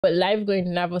but life going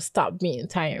to never stop being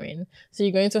tiring. So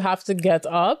you're going to have to get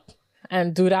up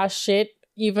and do that shit,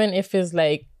 even if it's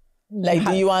like... Like,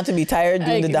 do you want to be tired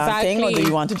doing the damn thing, or do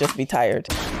you want to just be tired?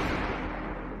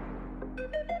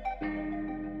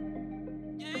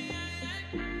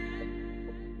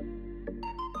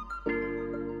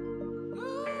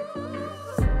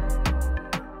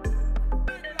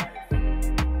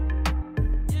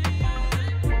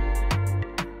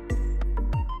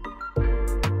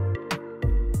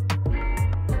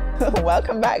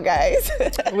 Welcome back, guys.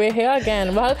 We're here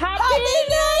again. Well, Happy New Year!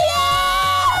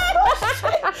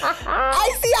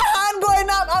 I see a hand going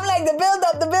up. I'm like, the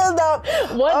build up.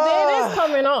 What day is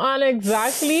coming out on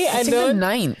exactly? I think the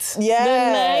 9th.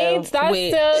 Yeah. The 9th. That's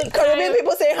still... Caribbean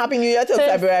people say Happy New Year till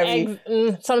February.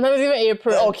 Sometimes even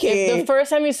April. Okay. It's the first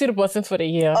time you see the person for the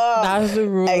year. That's the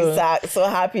rule. Exact. So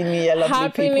Happy New Year, lovely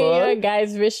Happy people. New Year,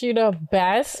 guys. Wish you the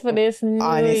best for this new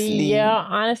year.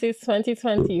 Honestly, it's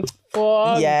 2024.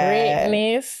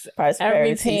 Greatness,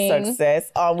 prosperity, everything. Success.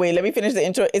 Wait, let me finish the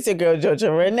intro. It's your girl,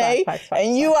 JojoRenée.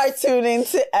 And you are tuned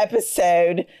into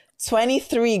episode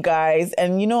 23, guys.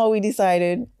 And you know what we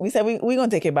decided? We said we're going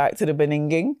to take it back to the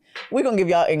Beninging. We're going to give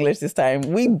y'all English this time.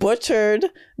 We butchered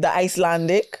the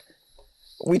Icelandic.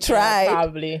 We tried. Yeah,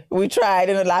 probably. We tried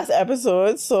in the last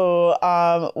episode. So,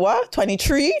 what?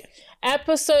 23?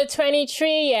 Episode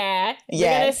 23, yeah. We're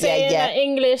gonna say in the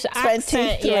English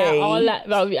accent, 23. yeah. All that.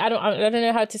 Well, I don't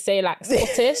know how to say like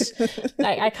Scottish.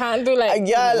 Like I can't do like.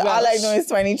 Yeah, all I know is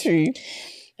 23.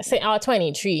 Say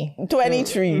 23.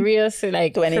 23. Real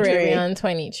like 23. Caribbean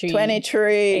 23.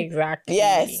 23. Exactly.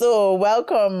 Yeah. So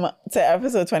welcome to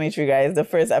episode 23, guys. The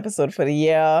first episode for the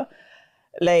year.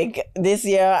 Like this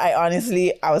year,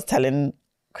 I was telling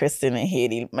Kristen and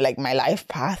Hadie, like my life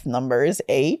path number is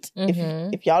 8.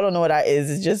 If y'all don't know what that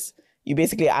is, it's just you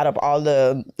basically add up all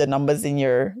the numbers in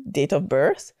your date of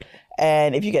birth,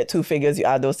 and if you get 2 figures, you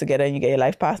add those together and you get your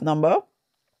life path number.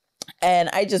 And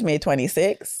I just made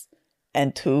 26,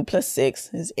 and 2 plus 6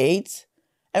 is 8,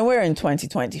 and we're in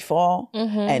 2024,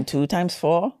 and 2 times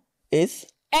 4 is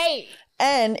 8.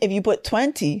 And if you put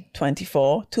 20,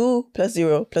 24, 2 plus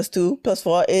 0 plus 2 plus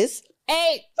 4 is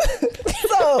 8.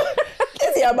 So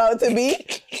is he about to be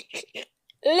lit?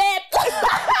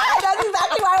 That's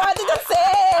exactly what I wanted to say.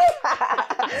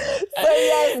 So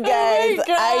yes, guys,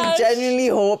 I genuinely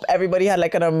hope everybody had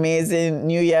like an amazing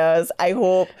New Year's. I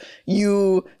hope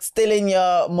you still in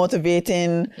your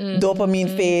motivating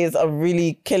dopamine phase of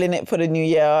really killing it for the new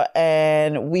year.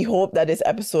 And we hope that this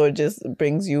episode just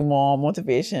brings you more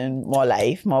motivation, more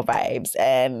life, more vibes,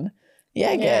 and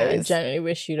yeah, guys. I generally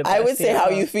wish you the best. I would say how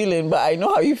you feeling, but I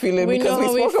know how you feeling because we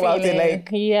spoke about it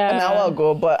like an hour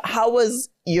ago. But how was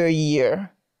your year?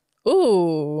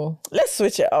 Ooh. Let's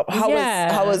switch it up.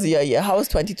 How was your year? How was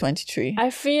 2023? I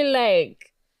feel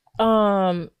like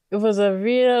it was a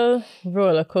real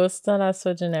roller coaster. That's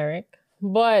so generic.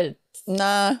 But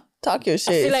nah. Talk your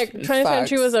shit. I feel like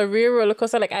 2023 was a real roller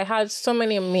coaster. Like I had so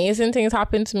many amazing things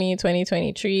happen to me in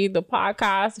 2023. The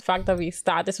podcast, the fact that we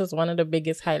started, this was one of the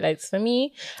biggest highlights for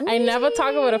me. I never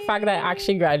talk about the fact that I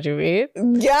actually graduate.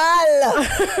 Girl! Big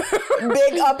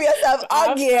up yourself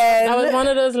again. I was one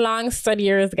of those long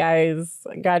studiers, guys.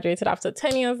 Graduated after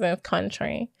 10 years in the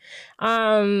country.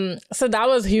 So that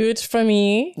was huge for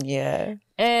me. Yeah.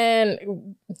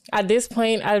 And at this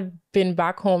point, I've been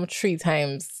back home 3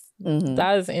 times.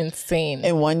 That is insane.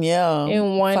 In 1 year.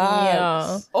 In 1 year.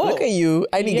 Oh, look at you.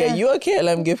 I need to get you a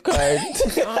KLM gift card.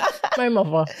 My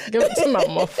mother. Give it to my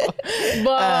mother.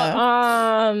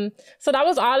 But so that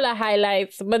was all the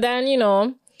highlights. But then, you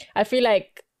know, I feel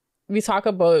like we talk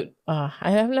about I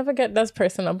have never get this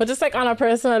personal, but just like on a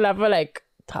personal level, like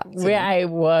where I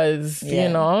was, you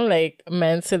know, like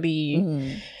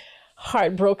mentally,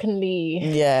 heartbrokenly.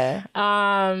 Yeah.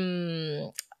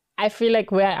 I feel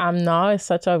like where I am now is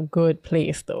such a good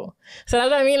place though. So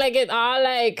that's what I mean. Like it all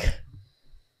like...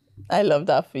 I love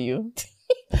that for you.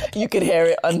 You could hear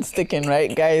it unsticking,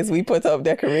 right? Guys, we put up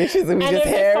decorations and we just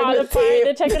hear it.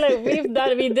 They're checking like we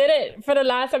did it for the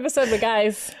last episode, but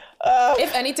guys.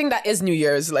 If anything, that is New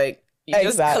Year's. Like you're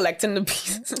just collecting the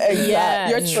pieces. Yeah.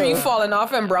 Your tree falling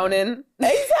off and browning.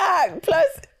 Exact. Plus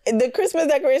the Christmas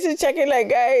decorations checking like,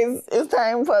 guys, it's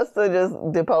time for us to just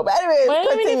dip out. But anyways,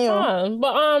 continue.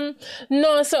 But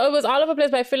no, so it was all over the place.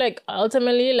 But I feel like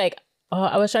ultimately, like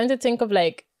I was trying to think of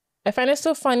like I find it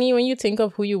so funny when you think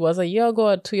of who you was a year ago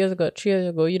or 2 years ago, 3 years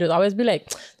ago, you'd always be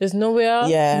like, there's nowhere,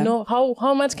 no,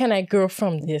 how much can I grow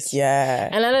from this? Yeah.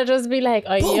 And then I'd just be like,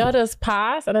 a year just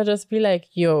passed, and I'd just be like,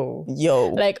 yo.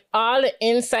 Like, all the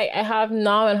insight I have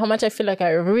now and how much I feel like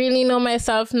I really know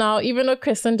myself now, even though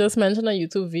Kristen just mentioned a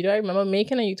YouTube video, I remember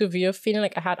making a YouTube video feeling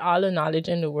like I had all the knowledge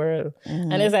in the world.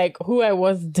 And it's like, who I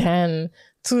was then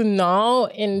to now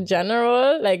in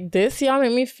general, like this year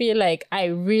made me feel like I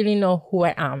really know who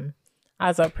I am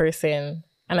as a person,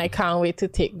 and I can't wait to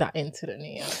take that into the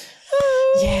new year.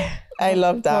 Yeah, I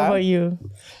love that. How about you?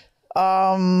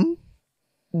 I'm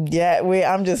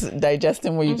just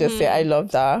digesting what you just said. I love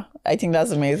that. I think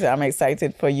that's amazing. I'm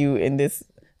excited for you in this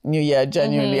new year.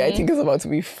 Genuinely, I think it's about to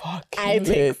be fucking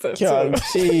lit. So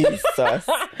Jesus.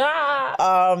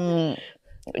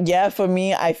 Yeah, for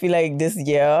me, I feel like this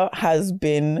year has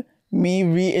been me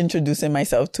reintroducing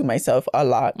myself to myself a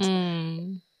lot.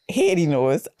 Hadie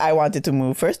knows I wanted to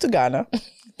move first to Ghana,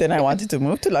 then I wanted to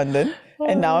move to London,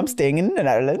 and now I'm staying in the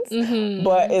Netherlands.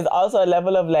 But it's also a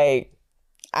level of like,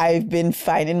 I've been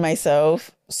finding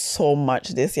myself so much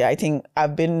this year. I think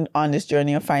I've been on this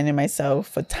journey of finding myself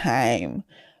for time,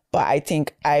 but I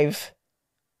think I've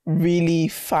really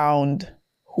found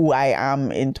who I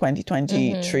am in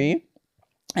 2023.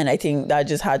 And I think that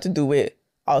just had to do with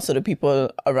also the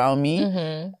people around me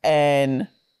and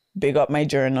big up my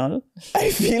journal.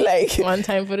 I feel like one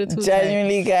time for the two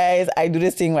genuinely, guys, I do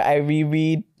this thing where I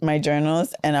reread my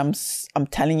journals, and I'm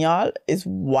telling y'all, it's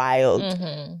wild.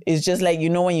 It's just like, you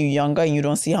know, when you're younger and you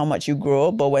don't see how much you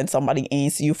grow, but when somebody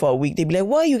ain't see you for a week, they be like,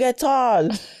 "Whoa, you get tall."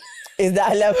 It's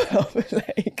that level of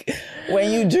like,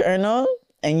 when you journal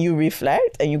and you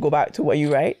reflect and you go back to what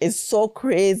you write, it's so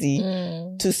crazy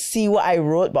to see what I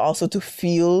wrote, but also to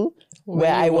feel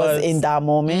where I was in that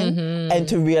moment and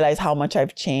to realize how much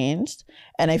I've changed.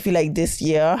 And I feel like this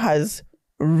year has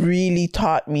really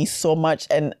taught me so much.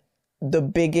 And the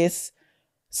biggest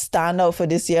standout for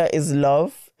this year is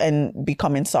love and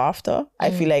becoming softer. I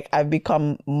feel like I've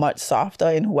become much softer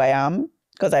in who I am,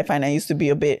 because I find I used to be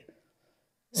a bit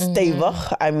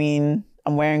stevig. I mean,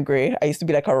 I'm wearing gray. I used to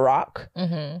be like a rock.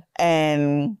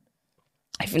 And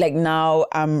I feel like now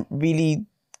I'm really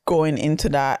going into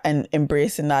that and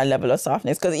embracing that level of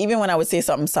softness. Because even when I would say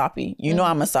something soppy, you know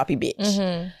I'm a soppy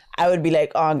bitch. I would be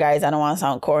like, "Oh, guys, I don't want to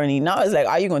sound corny." Now it's like,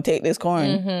 "Are you going to take this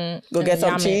corn? Go get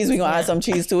some cheese. We're going to add some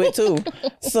cheese to it too."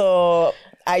 So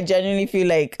I genuinely feel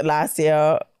like last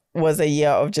year was a year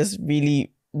of just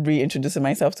really reintroducing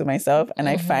myself to myself. And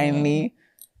I finally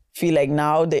feel like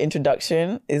now the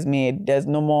introduction is made. There's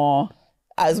no more,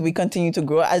 as we continue to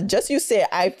grow, as just you say,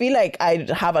 I feel like I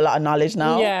have a lot of knowledge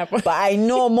now, but I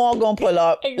know more gonna pull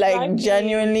up, like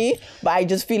genuinely, but I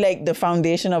just feel like the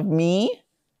foundation of me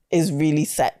is really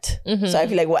set. So I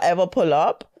feel like whatever pull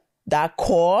up, that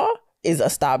core is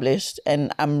established,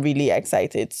 and I'm really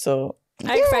excited. So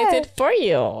I'm excited for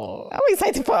you. I'm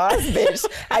excited for us, bitch.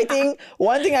 I think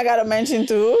one thing I gotta mention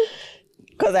too,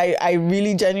 because I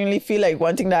really genuinely feel like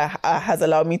one thing that has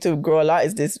allowed me to grow a lot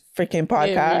is this freaking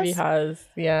podcast. It really has,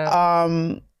 yeah.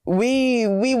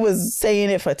 We was saying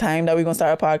it for time that we're gonna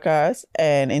start a podcast,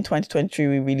 and in 2023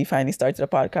 we really finally started a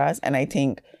podcast, and I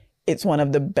think it's one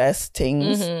of the best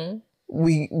things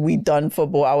we done for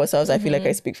both ourselves. I feel like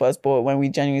I speak for us both when we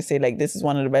genuinely say like, this is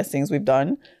one of the best things we've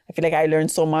done. I feel like I learned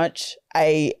so much.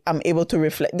 I am able to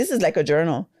reflect. This is like a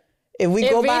journal. If we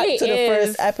go back to the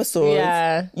first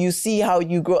episode, you see how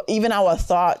you grow, even our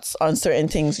thoughts on certain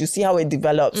things, you see how it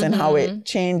develops and how it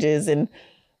changes. And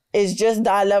it's just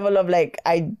that level of like,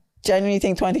 I genuinely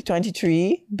think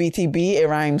 2023, BTB, it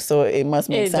rhymes, so it must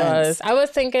make sense. It does. I was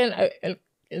thinking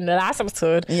in the last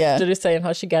episode, Julie saying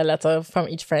how she got a letter from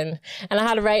each friend. And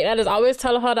I just always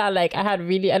tell her that like, I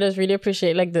just really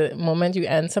appreciate like the moment you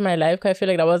enter my life, because I feel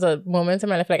like that was a moment in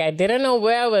my life, like I didn't know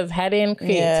where I was heading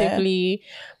creatively,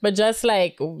 but just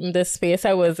like the space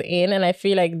I was in. And I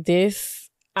feel like this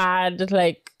add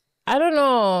like, I don't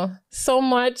know, so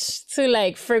much to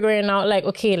like figuring out like,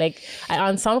 okay, like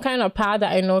on some kind of path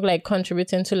that I know like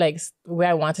contributing to like where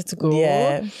I wanted to go.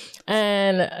 Yeah.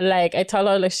 And like I tell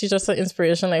her like she's just an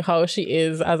inspiration, like how she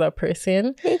is as a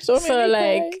person. So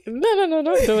like no,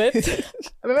 don't do it.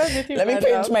 Let me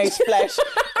pinch my flesh.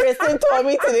 Kristen told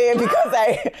me today, because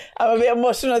I'm a bit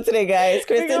emotional today, guys.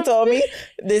 Kristen told me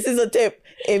this is a tip.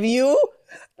 If you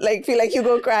like feel like you're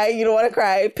gonna cry, you don't want to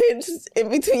cry, pinch in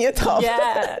between your thumbs.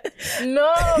 Yeah.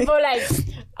 No, but like,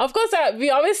 of course,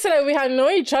 we always say like we had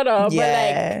known each other, but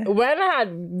like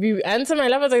when we entered my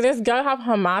life, I was like, this girl have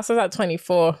her master's at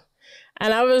 24.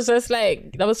 And I was just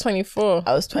like, that was 24.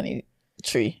 I was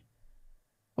 23.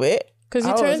 Wait. Because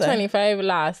you turned 25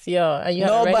 last year and you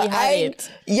had already had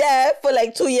it. Yeah, for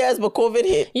like 2 years, but COVID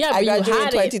hit. Yeah, but I graduated in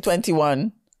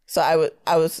 2021. So I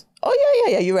was, oh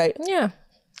yeah, you're right. Yeah,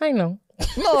 I know.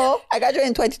 No, I graduated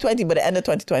in 2020, but the end of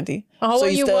 2020. How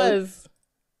old you was?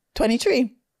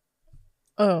 23.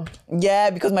 Oh.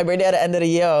 Yeah, because my birthday at the end of the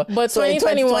year. But so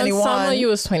 2021 summer, you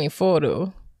was 24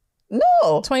 though.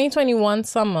 No. 2021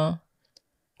 summer.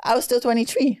 I was still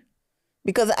 23.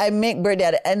 Because I make birthday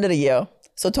at the end of the year.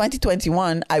 So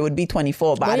 2021, I would be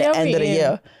 24 by the end of the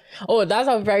year. Oh, that's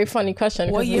a very funny question.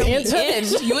 What year in?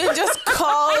 You would just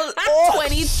call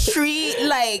 23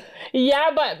 like...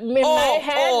 Yeah, but in my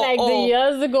head, the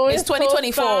years ago, it's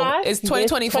 2024. So it's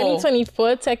 2024. It's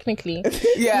 2024 technically.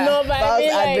 Yeah. No, but I mean,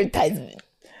 advertisement.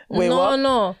 Wait, what?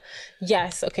 No.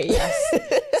 Yes. Okay. Yes.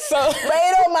 So. But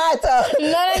it don't matter.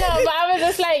 No. But I was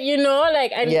just like,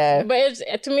 yeah.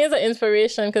 But to me, it's an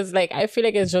inspiration because, I feel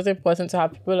like it's just important to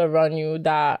have people around you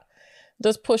that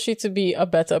just push you to be a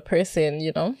better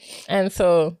person, And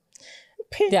so,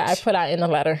 yeah, I put that in a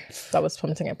letter. That was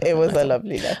something I put. It was a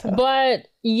lovely letter. But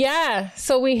yeah,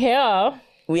 so we here.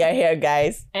 We are here,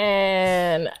 guys,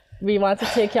 and we want to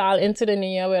take y'all into the new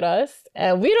year with us.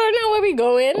 And we don't know where we're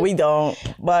going. We don't.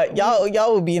 But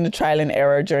y'all will be in the trial and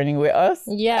error journey with us.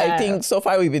 Yeah. I think so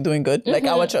far we've been doing good.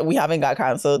 We haven't got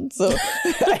cancelled. So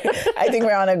I think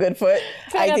we're on a good foot.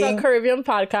 I think a Caribbean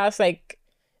podcast,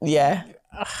 yeah.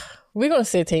 We're going to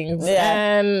say things.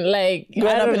 Yeah. And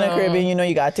growing up in the Caribbean,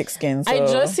 you got thick skin. So. I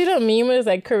just see the meme is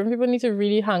Caribbean people need to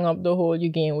really hang up the whole you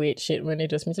gain weight shit when they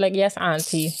just meet. Yes,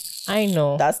 auntie. I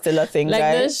know. That's still a thing,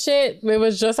 guys. This shit, it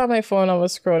was just on my phone, I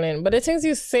was scrolling. But the things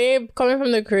you say coming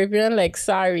from the Caribbean,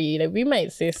 sorry. We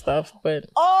might say stuff, but...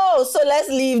 Oh, so let's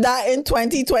leave that in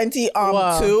 2020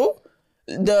 too.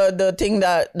 The thing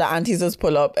that the aunties just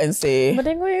pull up and say. But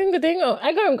then I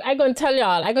gonna tell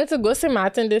y'all, I going to go see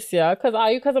Martin this year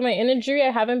because of my injury. I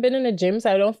haven't been in the gym,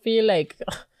 so I don't feel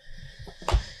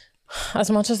as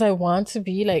much as I want to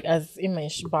be as in my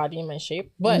body, in my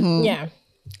shape. But yeah,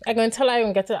 I'm gonna tell her I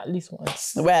gonna get it at least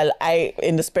once. Well,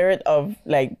 in the spirit of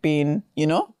being,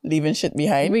 leaving shit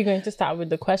behind. We're going to start with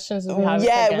the questions we have.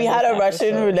 Yeah, we had a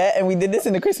Russian roulette and we did this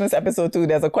in the Christmas episode too.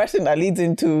 There's a question that leads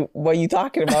into what you're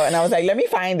talking about. And I was like, let me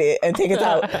find it and take it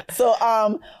out. So,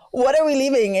 what are we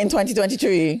leaving in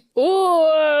 2023?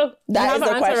 Ooh, that is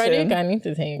the question. Already? I need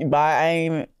to think. But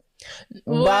I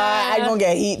gonna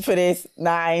get heat for this.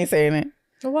 Nah, I ain't saying it.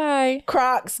 Why?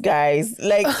 Crocs, guys.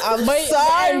 I'm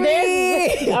sorry.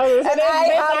 And I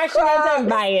have Crocs.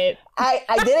 Buy it.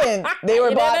 I didn't. They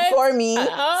were bought for me.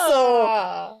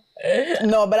 So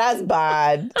no, but that's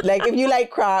bad. If you like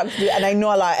Crocs, and I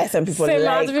know a lot of SM people like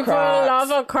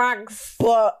Crocs. Love Crocs.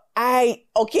 But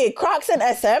Crocs and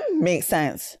SM makes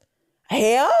sense.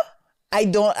 Here, I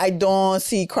don't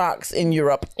see Crocs in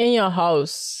Europe. In your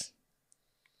house.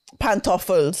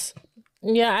 Pantoffles.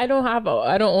 Yeah, I don't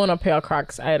own a pair of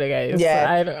Crocs either, guys.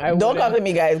 Yeah, so don't come to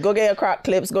me, guys. Go get your Croc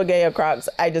clips. Go get your Crocs.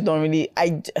 I just don't really.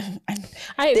 They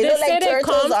look like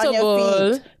turtles on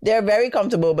your feet. They're very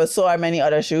comfortable, but so are many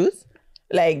other shoes,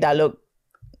 that look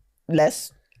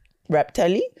less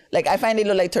reptile-y. I find they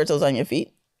look like turtles on your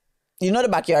feet. You know the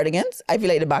backyardigans? I feel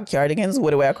like the backyardigans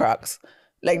would wear Crocs.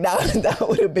 That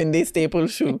would have been their staple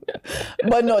shoe.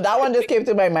 But no, that one just came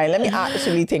to my mind. Let me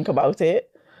actually think about it.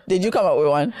 Did you come up with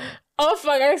one? Oh,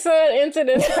 fuck, I'm so into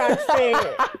this Crocs thing.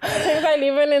 Things I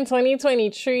leaving in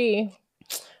 2023.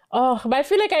 Oh, but I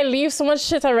feel like I leave so much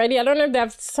shit already. I don't know if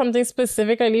that's something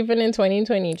specific I leaving in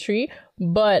 2023.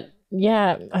 But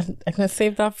yeah, I can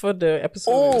save that for the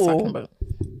episode we were talking about.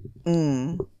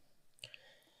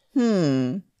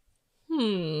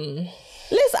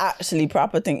 Let's actually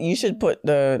proper think. You should put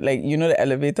the, the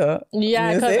elevator.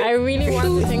 Yeah, because I really want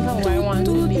to think of what I want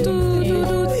to leave in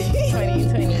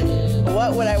 2020.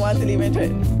 What would I want to leave into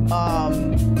it?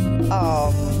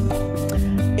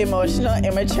 Emotional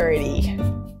immaturity.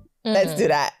 Let's do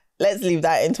that. Let's leave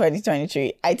that in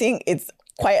 2023. I think it's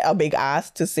quite a big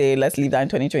ask to say let's leave that in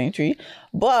 2023.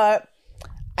 But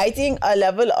I think a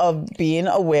level of being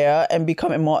aware and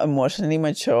becoming more emotionally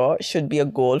mature should be a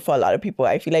goal for a lot of people.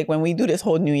 I feel like when we do this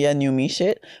whole New Year, New Me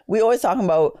shit, we always talking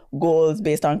about goals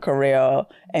based on career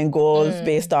and goals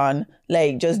based on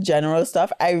just general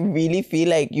stuff. I really feel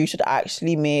like you should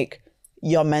actually make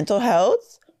your mental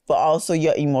health, but also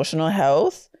your emotional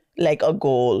health, a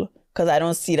goal. Because I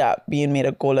don't see that being made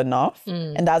a goal enough.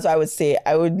 And that's why I would say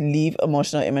I would leave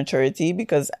emotional immaturity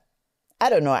because, I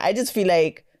don't know, I just feel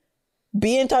like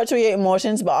be in touch with your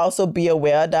emotions, but also be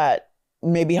aware that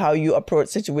maybe how you approach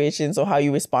situations or how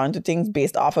you respond to things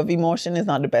based off of emotion is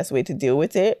not the best way to deal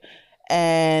with it.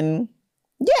 And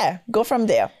yeah, go from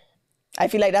there. I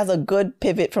feel like that's a good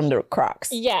pivot from the Crocs.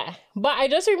 Yeah. But I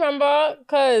just remember,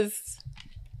 because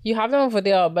you have them over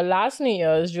there, but last New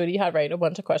Year's, Judy had write a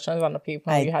bunch of questions on the paper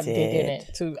and you had did in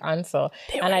it to answer.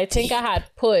 And I think I had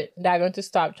put that I'm going to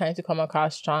stop trying to come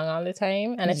across strong all the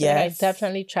time. And I feel like I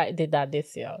definitely did that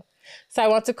this year. So I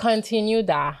want to continue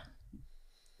that.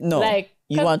 No. Like,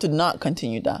 you want to not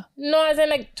continue that? No, as in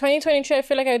like 2023, I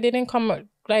feel like I didn't come...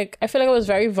 Like, I feel like I was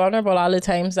very vulnerable all the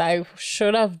times I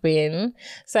should have been.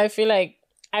 So I feel like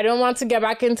I don't want to get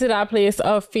back into that place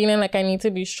of feeling like I need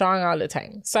to be strong all the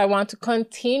time. So I want to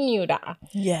continue that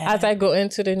as I go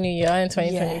into the new year in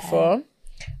 2024. Yeah.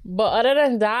 But other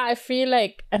than that, I feel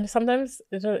like, and sometimes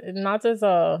it's not as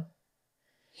a...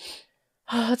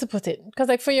 how to put it? Because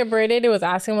like for your birthday, they was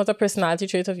asking what's a personality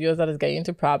trait of yours that is getting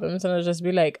into problems. And I'll just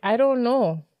be like, I don't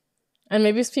know. And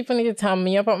maybe people need to tell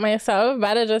me about myself,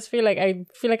 but I just feel like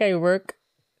I work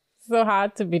so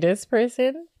hard to be this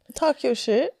person. Talk your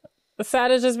shit. So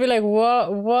I'd just be like,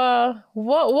 what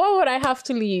would I have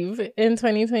to leave in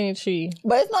 2023?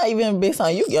 But it's not even based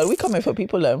on you, girl. We coming for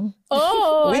people,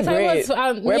 Oh, we I thought great. It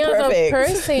was We're me perfect. as a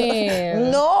person.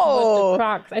 No. The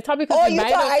Crocs. I thought because you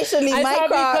thought I should leave my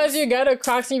Crocs. Because you got a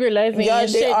Crocs and you realize that yeah,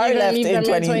 they are you left leave them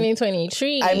in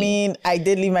 2023. I mean, I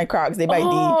did leave my Crocs. They by D.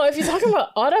 Oh, if you're talking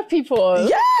about other people.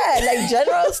 Yeah, like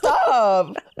general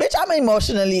stuff. Bitch, I'm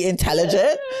emotionally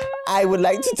intelligent. I would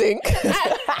like to think.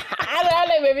 I don't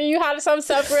know, like maybe you had some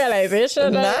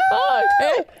self-realization. Nah. Like, oh,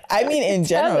 okay. I mean, in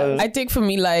general. I think for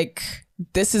me, like,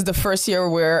 this is the first year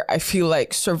where I feel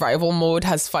like survival mode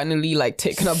has finally like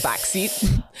taken a backseat.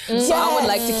 So I would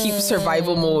like to keep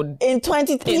survival mode in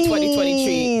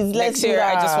 2023. Next year,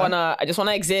 I just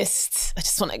wanna exist. I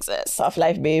just wanna exist. Soft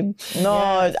life, babe.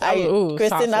 No,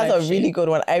 Kristen, that's a really good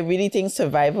one. I really think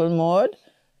survival mode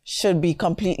should be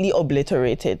completely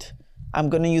obliterated. I'm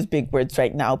gonna use big words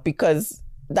right now because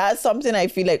that's something I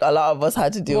feel like a lot of us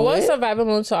had to deal with. What survival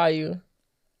mode are you?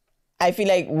 I feel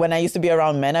like when I used to be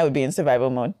around men, I would be in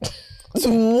survival mode.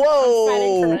 Whoa. I'm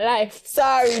fighting for my life.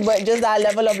 Sorry, but just that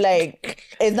level of like,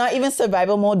 it's not even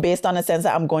survival mode based on a sense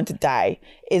that I'm going to die.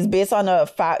 It's based on the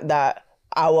fact that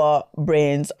our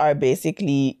brains are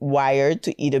basically wired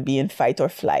to either be in fight or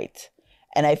flight.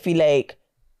 And I feel like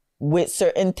with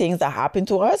certain things that happen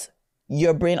to us,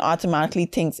 your brain automatically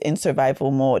thinks in survival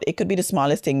mode. It could be the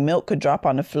smallest thing. Milk could drop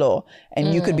on the floor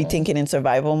and you could be thinking in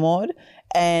survival mode.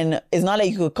 And it's not like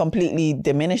you could completely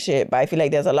diminish it, but I feel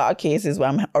like there's a lot of cases where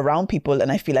I'm around people and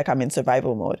I feel like I'm in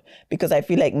survival mode because I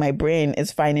feel like my brain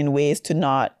is finding ways to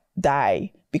not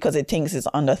die because it thinks it's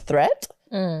under threat.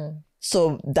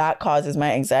 So that causes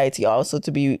my anxiety also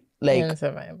to be like... in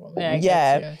survival.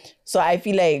 Yeah. So I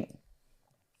feel like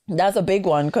that's a big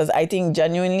one because I think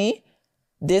genuinely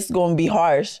this gonna be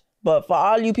harsh. But for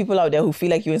all you people out there who feel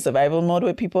like you're in survival mode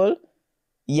with people,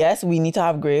 yes, we need to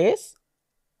have grace.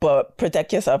 But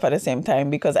protect yourself at the same time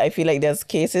because I feel like there's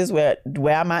cases where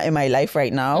I'm at in my life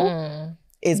right now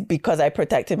is because I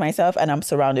protected myself and I'm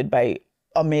surrounded by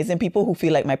amazing people who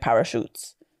feel like my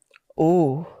parachutes.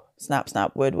 Ooh, snap,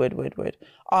 word.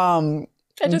 I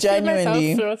just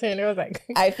genuinely,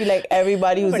 I feel like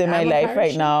everybody who's in my life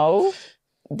right now,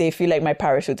 they feel like my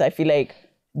parachutes. I feel like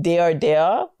they are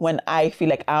there when I feel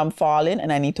like I'm falling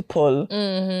and I need to pull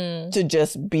to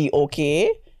just be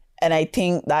okay. And I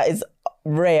think that is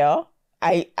rare.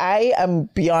 I am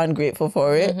beyond grateful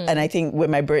for it. And I think with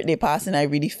my birthday passing, I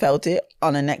really felt it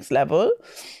on the next level.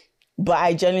 But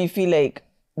I generally feel like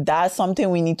that's something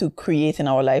we need to create in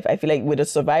our life. I feel like with a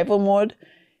survival mode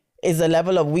is a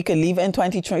level of we could leave in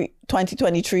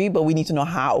 2023, but we need to know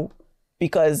how.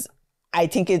 Because I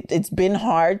think it's been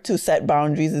hard to set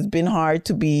boundaries. It's been hard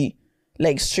to be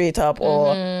like straight up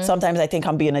or sometimes I think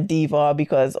I'm being a diva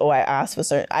because, I asked for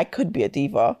certain... I could be a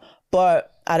diva. But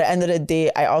at the end of the day,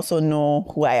 I also know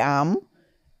who I am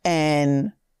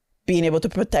and being able to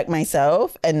protect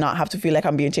myself and not have to feel like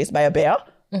I'm being chased by a bear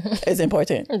is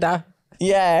important.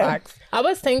 Yeah. Facts. I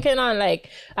was thinking on like,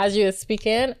 as you were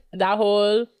speaking, that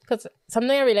whole, because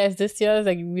something I realized this year is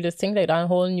like, we just think like that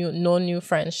whole no new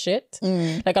friends shit.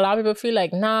 Like a lot of people feel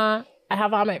like, nah, I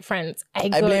have all my friends.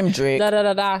 I blame Drake.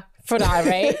 For that,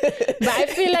 right? But I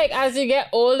feel like as you get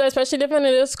older, especially living in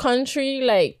this country,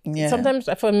 like sometimes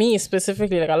for me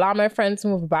specifically, like a lot of my friends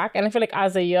move back, and I feel like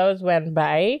as the years went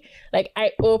by, like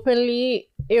I openly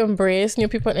embrace new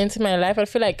people into my life. I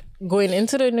feel like going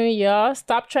into the new year,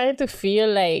 stop trying to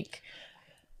feel like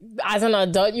as an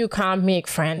adult you can't make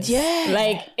friends.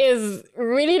 Like it's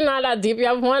really not that deep. You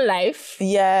have one life.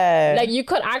 Like you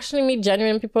could actually meet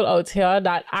genuine people out here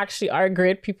that actually are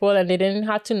great people and they didn't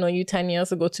have to know you 10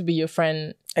 years ago to be your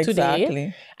friend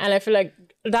today. And I feel like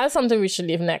that's something we should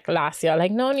leave last year.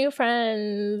 Like, no new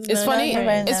friends. It's funny.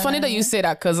 It's funny that you say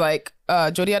that because like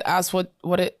Jody had asked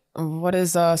what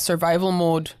is survival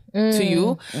mode to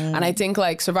you, and I think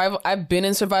like survival. I've been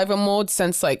in survival mode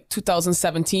since like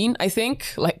 2017. I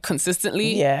think like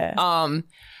consistently. Yeah.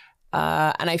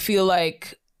 And I feel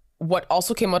like what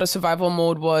also came out of survival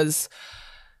mode was,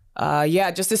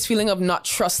 just this feeling of not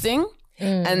trusting.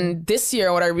 And this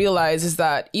year, what I realized is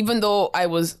that even though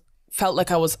felt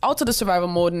like I was out of the survival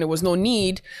mode and there was no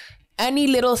need, any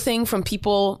little thing from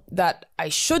people that I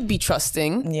should be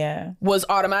trusting was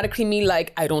automatically me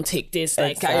like, I don't take this,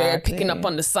 like I'm picking up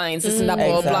on the signs, this and that,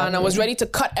 blah, blah, blah. And I was ready to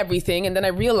cut everything. And then I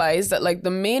realized that like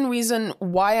the main reason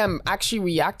why I'm actually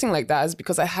reacting like that is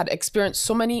because I had experienced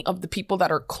so many of the people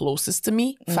that are closest to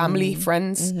me, family,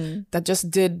 friends, that just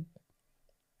did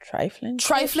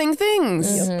trifling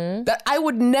things that I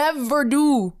would never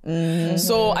do.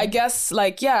 So I guess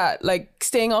like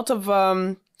staying out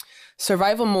of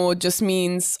survival mode just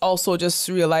means also just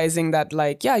realizing that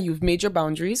like you've made your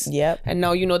boundaries, and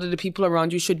now you know that the people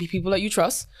around you should be people that you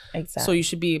trust, so you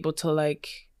should be able to like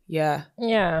I'm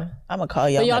gonna call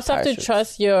you. But you also have to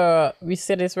trust we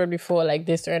said this word before, like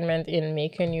discernment in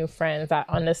making new friends that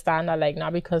understand that like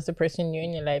not because the person you're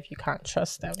in your life you can't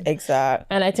trust them. Exactly.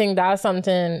 And I think that's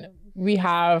something we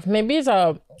have. Maybe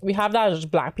we have that as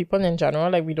Black people in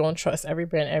general. Like we don't trust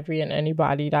everybody and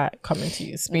anybody that come into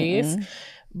your space.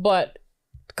 But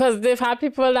because they've had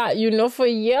people that you know for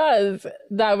years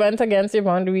that went against your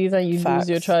boundaries and you lose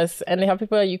your trust, and they have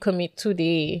people that you could meet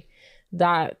today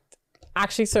that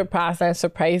actually surpass and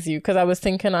surprise you. Because I was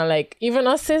thinking on like, even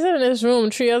us sitting in this room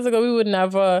 3 years ago, we would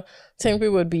never think we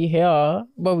would be here,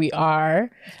 but we are.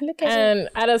 And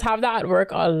I just have that at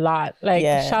work a lot. Like,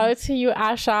 shout out to you,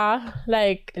 Asha.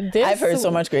 Like this, I've heard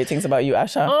so much great things about you,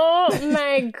 Asha. Oh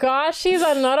my gosh, she's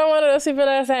another one of those people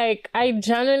that's like, I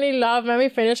genuinely love when we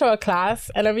finish our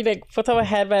class and then we like put our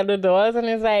head by the doors and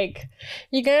it's like,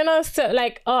 you're gonna sit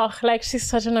like, oh, like she's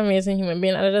such an amazing human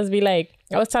being. And I just be like,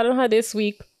 I was telling her this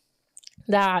week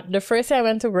that the first day I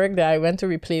went to work there, I went to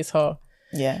replace her.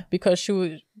 Yeah. Because she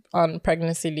was on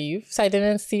pregnancy leave. So I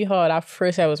didn't see her that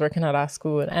first year I was working at that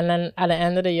school. And then at the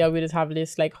end of the year, we just have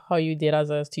this like how you did as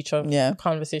a teacher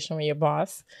conversation with your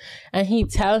boss. And he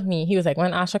tells me, he was like,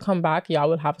 when Asha come back, y'all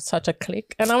will have such a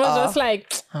click. And I was just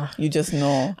like... You just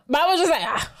know. But I was just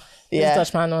like, this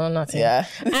Dutch man, no, nothing. Yeah.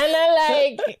 And then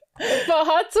like, for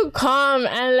her to come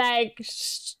and like...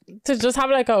 to just have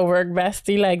like a work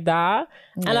bestie like that,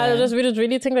 and I just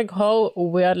really think like how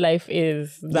weird life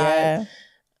is. That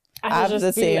I have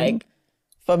the same. Like,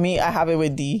 for me, I have it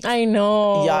with D. I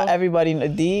know. Yeah, everybody.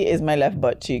 D is my left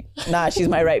butt cheek. Nah, she's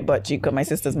my right butt cheek because my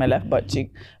sister's my left butt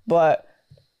cheek. But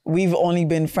we've only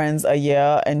been friends a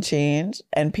year and change,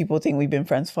 and people think we've been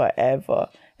friends forever.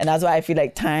 And that's why I feel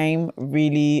like time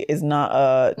really is not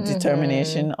a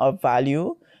determination of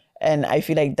value. And I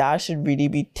feel like that should really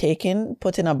be taken,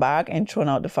 put in a bag and thrown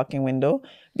out the fucking window,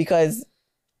 because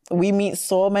we meet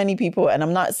so many people, and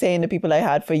I'm not saying the people I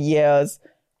had for years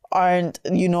aren't,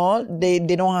 you know, they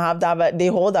don't have that, they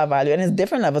hold that value, and it's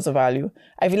different levels of value.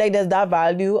 I feel like there's that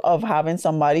value of having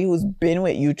somebody who's been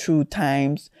with you through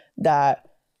times that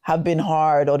have been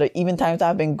hard, or even times that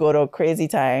have been good or crazy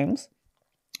times.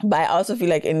 But I also feel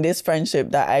like in this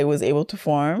friendship that I was able to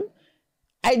form,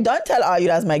 I don't tell all you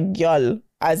that's my girl.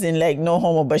 As in, like, no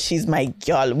homo, but she's my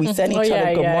girl. We send each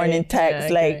other good morning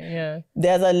texts.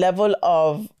 There's a level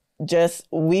of just,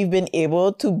 we've been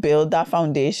able to build that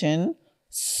foundation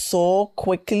so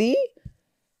quickly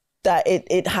that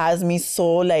it has me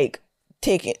so, like,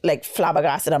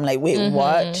 flabbergasted. I'm like, wait,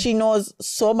 what? She knows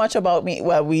so much about me.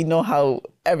 Well, we know how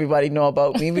everybody know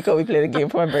about me because we played a game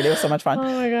for my birthday. It was so much fun.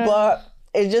 Oh my God. But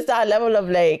it's just that level of,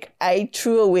 like, I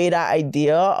threw away that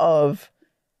idea of,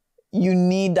 you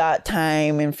need that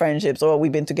time in friendships, or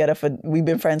we've been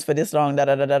friends for this long,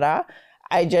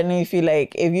 I genuinely feel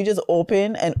like if you just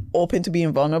open to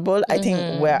being vulnerable, I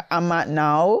think where I'm at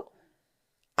now,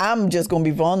 I'm just gonna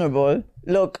be vulnerable.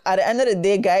 Look, at the end of the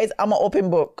day, guys, I'm an open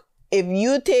book. If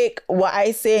you take what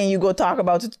I say and you go talk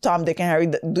about it to Tom, Dick, and Harry,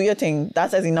 do your thing.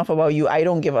 That says enough about you. I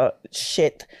don't give a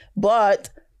shit. But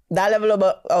that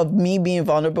level of me being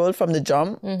vulnerable from the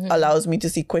jump allows me to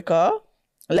see quicker,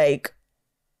 like,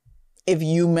 if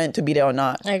you meant to be there or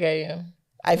not. I get you.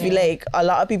 I feel like a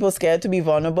lot of people scared to be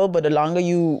vulnerable, but the longer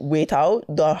you wait out,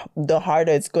 the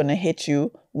harder it's going to hit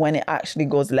you when it actually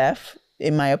goes left,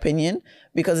 in my opinion.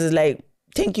 Because it's like,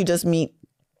 think you just meet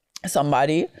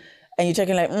somebody and you're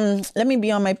checking like, let me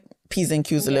be on my P's and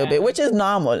Q's a little bit, which is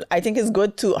normal. I think it's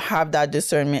good to have that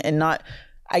discernment and not...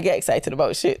 I get excited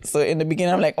about shit. So in the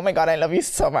beginning, I'm like, oh my God, I love you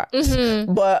so much.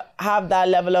 But have that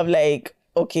level of like,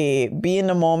 okay, be in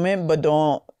the moment, but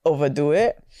don't overdo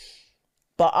it.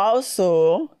 But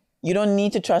also, you don't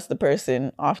need to trust the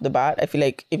person off the bat. I feel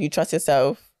like if you trust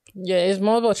yourself. Yeah, it's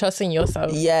more about trusting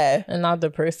yourself. Yeah. And not the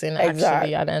person,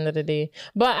 actually, at the end of the day.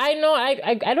 But I know,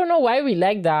 I don't know why we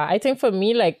like that. I think for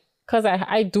me, like, because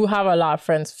I do have a lot of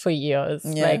friends for years.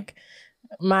 Yeah. Like,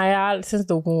 Maya, since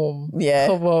the womb. Yeah.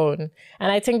 Come on.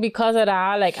 And I think because of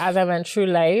that, like, as I went through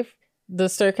life, the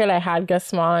circle I had gets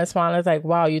smaller and smaller. It's like,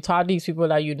 wow, you taught these people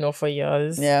that you know for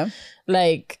years. Yeah.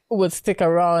 Like, would stick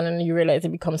around, and you realize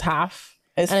it becomes half.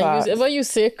 And what you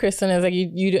say, Kristen, is like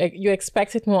you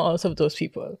expect it more out of those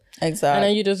people. Exactly. And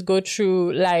then you just go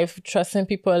through life trusting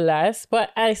people less.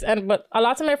 But a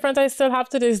lot of my friends I still have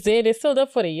to this day, they still there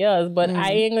for the years. But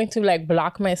I ain't going to like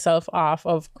block myself off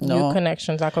of new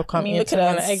connections that could come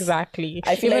into. Exactly.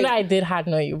 I feel even though I did had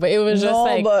know you, but it was just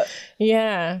like, but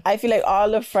yeah. I feel like all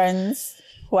the friends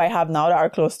who I have now that are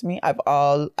close to me,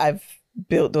 I've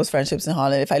built those friendships in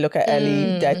Holland. If I look at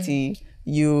Ellie, Detty,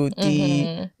 you,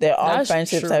 D, they're all that's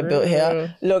friendships true. I built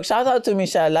here. Look, shout out to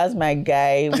Michelle. That's my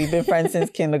guy. We've been friends since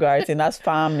kindergarten. That's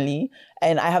family.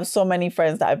 And I have so many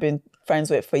friends that I've been friends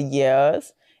with for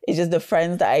years. It's just the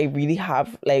friends that I really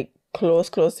have like close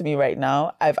to me right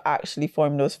now. I've actually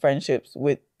formed those friendships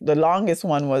with, the longest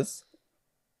one was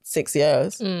 6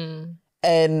 years.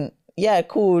 And yeah,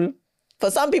 cool.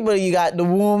 For some people, you got the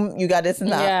womb, you got this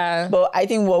and that. Yeah. But I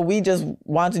think what we just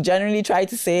want to generally try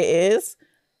to say is,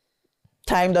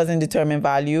 time doesn't determine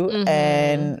value,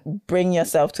 and bring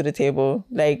yourself to the table.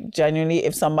 Like, genuinely,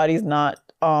 if somebody's not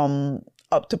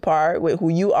up to par with who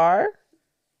you are,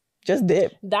 just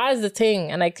dip. That is the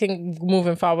thing. And I think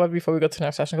moving forward, before we go to the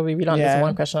next session, because we don't this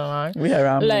one question along. We are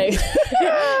around. Like,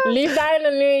 leave that in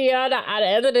the new year. That at the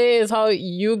end of the day is how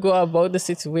you go about the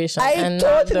situation. I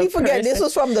totally forget. This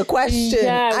was from the question.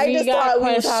 Yeah, I just thought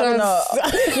we was having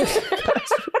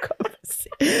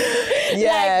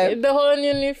yeah, like, the whole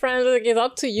new friends, like, it's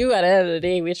up to you at the end of the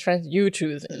day which friends you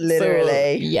choose.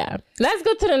 Literally. So, yeah. Let's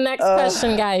go to the next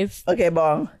question, guys. Okay,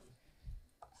 bong.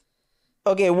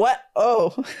 Okay, what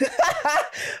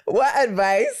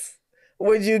advice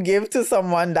would you give to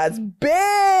someone that's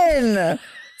been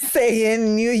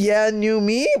saying new year, new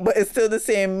me, but it's still the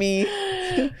same me?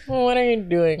 What are you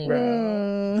doing,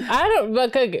 bro? I don't,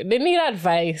 but they need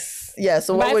advice. Yeah,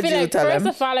 so what would you tell them?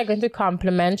 First of all, I'm going to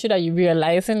compliment you that you're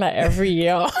realizing that every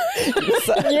year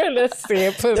you're in the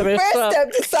same position. The first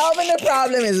step to solving the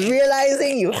problem is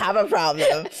realizing you have a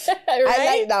problem. Right? I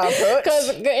like that approach.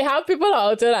 Because you have people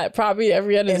out there that probably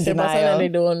every year the same person and they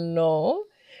don't know.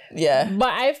 Yeah. But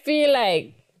I feel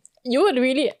like you would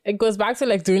really, it goes back to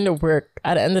like doing the work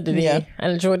at the end of the day. Yeah.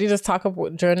 And Jody just talk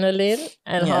about journaling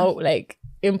and how like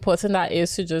important that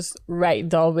is to just write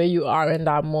down where you are in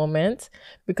that moment.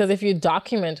 Because if you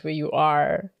document where you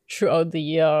are throughout the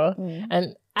year,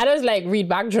 and I just like read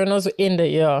back journals in the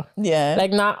year. Yeah.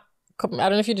 Like not, I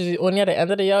don't know if you do it only at the end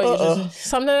of the year. You just,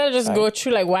 something that just go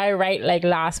through like why I write like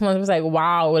last month was like,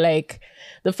 wow, like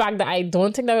the fact that I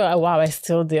don't think that like, wow, I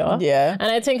still there. Yeah.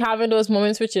 And I think having those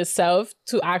moments with yourself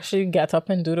to actually get up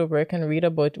and do the work and read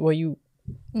about what you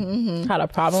had a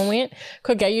problem with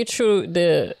could get you through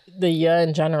the year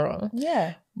in general.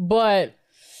 Yeah. But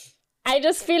I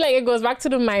just feel like it goes back to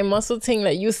the mind muscle thing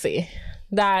that you say,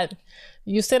 that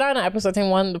you said on episode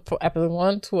 1,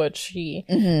 2 or 3,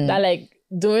 that like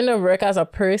doing the work as a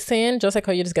person, just like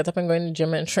how you just get up and go in the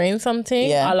gym and train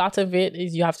something, a lot of it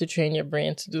is you have to train your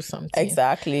brain to do something.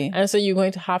 Exactly. And so you're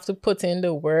going to have to put in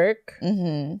the work.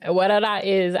 And whether that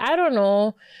is, I don't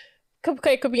know,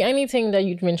 it could be anything that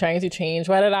you've been trying to change,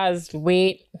 whether that's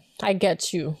weight. I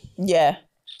get you. Yeah.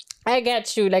 I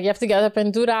get you. Like, you have to get up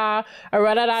and do that. Or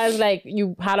whether that is like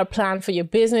you had a plan for your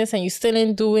business and you still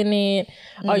ain't doing it.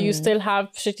 Or you still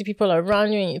have shitty people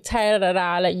around you and you're tired of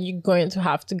that. Like, you're going to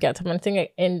have to get up and think.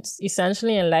 And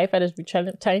essentially in life, I just be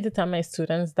trying to tell my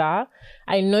students that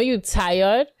I know you're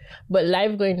tired, but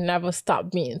life going to never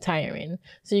stop being tiring.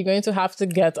 So you're going to have to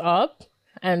get up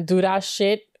and do that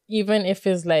shit, even if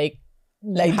it's like,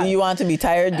 do you want to be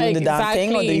tired doing the damn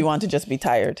thing, or do you want to just be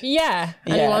tired? Yeah.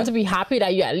 And you want to be happy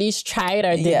that you at least tried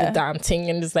or did the damn thing.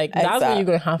 And it's like, that's what you're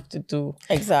going to have to do.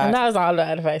 Exactly. And that's all the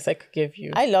advice I could give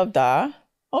you. I love that.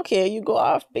 Okay, you go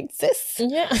off, big sis.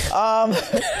 Yeah.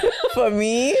 For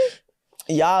me,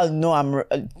 y'all know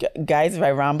guys, if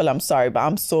I ramble, I'm sorry, but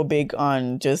I'm so big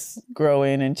on just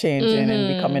growing and changing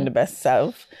and becoming the best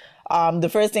self. The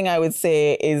first thing I would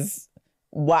say is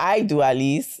what I do, at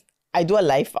least, I do a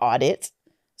life audit.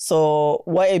 So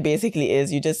what it basically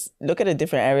is, you just look at the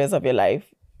different areas of your life,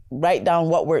 write down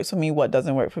what works for me, what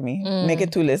doesn't work for me, make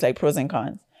it 2 lists, like pros and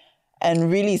cons,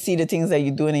 and really see the things that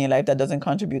you're doing in your life that doesn't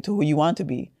contribute to who you want to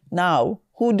be. Now,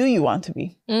 who do you want to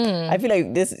be? I feel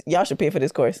like y'all should pay for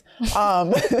this course.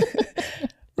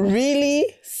 Really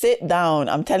sit down.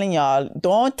 I'm telling y'all,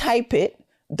 don't type it.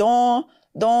 Don't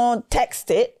text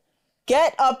it.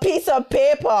 Get a piece of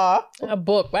paper. A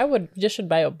book. You should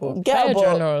buy a book. Get buy a book.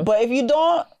 journal. But if you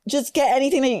don't, just get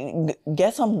anything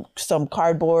get some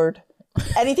cardboard.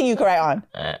 Anything you can write on.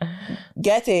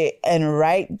 Get it and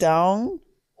write down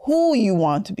who you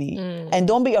want to be. And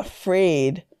don't be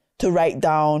afraid to write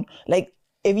down. Like,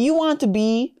 if you want to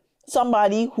be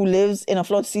somebody who lives in a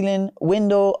floor-to-ceiling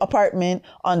window apartment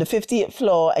on the 50th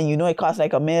floor and you know it costs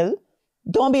like $1 million,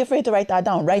 don't be afraid to write that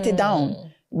down. Write it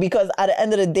down. Because at the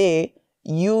end of the day,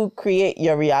 you create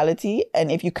your reality.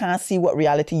 And if you can't see what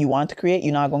reality you want to create,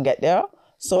 you're not going to get there.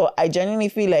 So I genuinely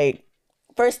feel like,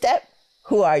 first step,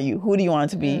 who are you? Who do you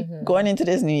want to be? Going into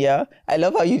this new year, I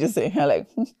love how you just say, like,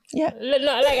 yeah.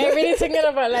 No, like, I'm really thinking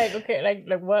about, like, okay,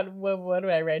 like what do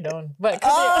I write down? But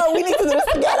we need to do this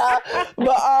together.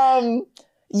 But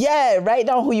yeah, write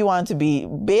down who you want to be.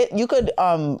 You could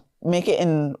make it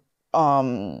in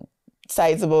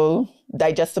sizable,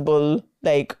 digestible,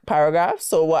 like, paragraphs.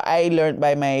 So what I learned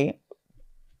by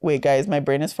wait, guys, my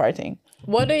brain is farting.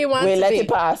 What do you want to be? Wait, let it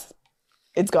pass.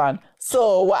 It's gone.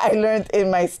 So what I learned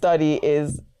in my study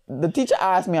is the teacher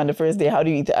asked me on the first day, how do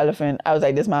you eat the elephant? I was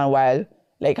like, this man wild.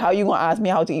 Like, how you gonna ask me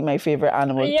how to eat my favorite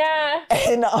animal? Yeah.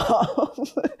 And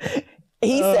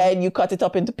he said, you cut it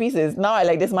up into pieces. Now I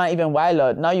like, this man even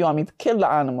wilder. Now you want me to kill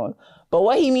the animal. But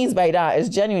what he means by that is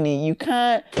genuinely, you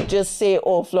can't just say,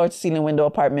 oh, floor to ceiling window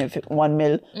apartment, $1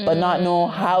 million, but not know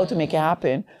how to make it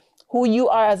happen. Who you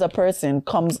are as a person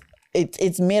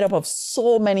it's made up of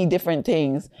so many different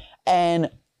things. And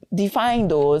define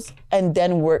those and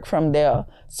then work from there.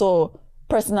 So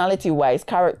personality-wise,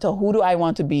 character, who do I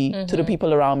want to be to the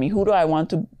people around me? Who do I want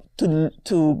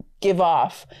to give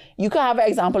off? You can have an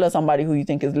example of somebody who you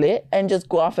think is lit and just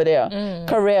go off of there.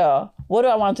 Career, what do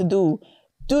I want to do?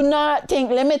 Do not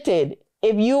think limited.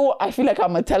 I feel like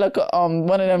I'm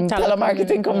one of them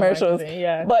telemarketing commercials.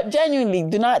 Yeah. But genuinely,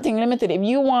 do not think limited. If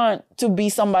you want to be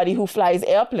somebody who flies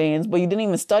airplanes, but you didn't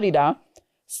even study that,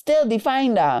 still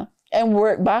define that and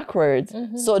work backwards.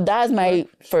 So that's my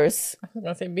first. I was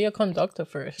gonna say, be a conductor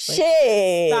first. Like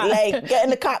get in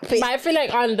the cockpit. But I feel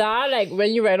like on that, like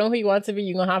when you write on who you want to be,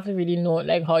 you're gonna have to really know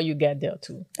like how you get there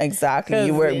too. Exactly.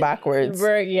 You work backwards.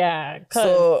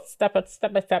 So step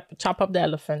by step, chop up the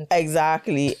elephant.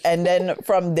 Exactly. And then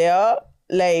from there,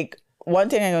 like one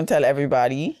thing I'm gonna tell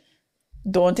everybody,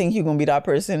 don't think you're gonna be that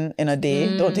person in a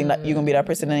day. Don't think that you're gonna be that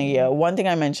person in a year. One thing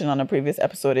I mentioned on a previous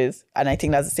episode is, and I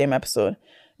think that's the same episode,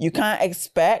 you can't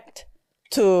expect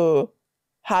to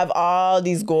have all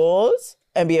these goals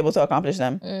and be able to accomplish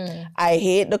them. I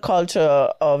hate the culture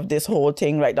of this whole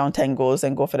thing, write down 10 goals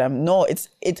and go for them. No, it's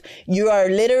you are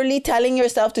literally telling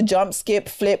yourself to jump, skip,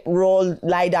 flip, roll,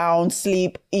 lie down,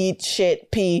 sleep, eat,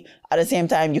 shit, pee at the same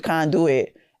time. You can't do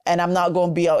it. And I'm not going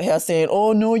to be out here saying,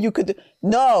 oh no, you could.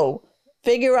 No,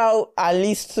 figure out at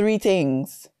least 3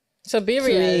 things. So be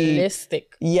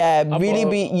realistic. Yeah, really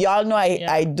be. Y'all know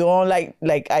I don't like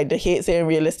I hate saying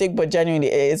realistic, but genuinely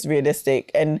it is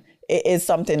realistic. And it is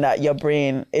something that your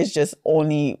brain is just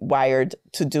only wired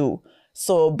to do.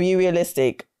 So be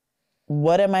realistic.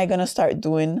 What am I going to start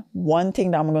doing? One thing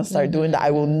that I'm going to start doing that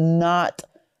I will not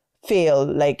fail.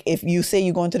 Like if you say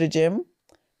you're going to the gym,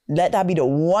 let that be the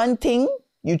one thing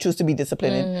you choose to be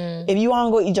disciplined in. If you want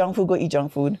to go eat junk food, go eat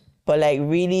junk food. But like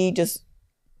really just,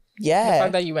 The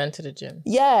fact that you went to the gym.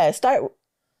 Yeah, start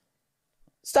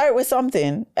with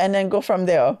something and then go from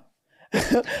there.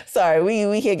 Sorry,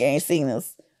 we here getting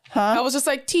signals. Huh? I was just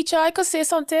like, teacher, I could say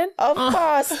something. Of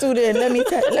course, student. Let me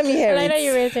hear it. I know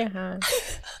you raised your hand.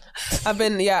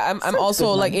 I'm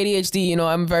also like ADHD, you know,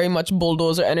 I'm very much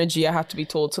bulldozer energy. I have to be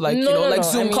told to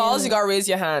Zoom calls, you gotta raise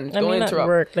your hand. Don't interrupt. At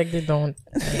work, like they don't.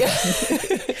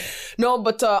 No,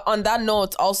 but on that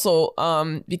note also,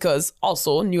 because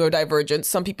also neurodivergent,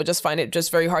 some people just find it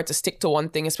just very hard to stick to one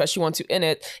thing, especially once you're in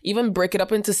it. Even break it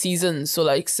up into seasons. So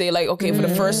like say like, okay, for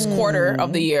the first quarter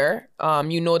of the year,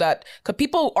 you know that, because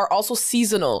people are also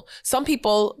seasonal. Some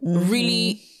people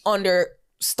really under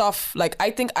stuff, like I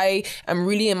think I am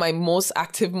really in my most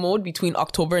active mode between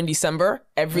October and December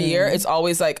every year. It's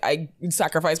always like I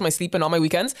sacrifice my sleep and all my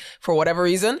weekends for whatever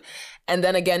reason. And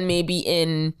then again, maybe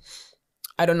in,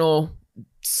 I don't know,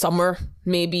 summer,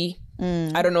 maybe.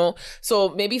 I don't know. So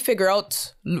maybe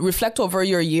reflect over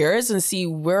your years and see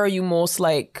where are you most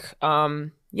like,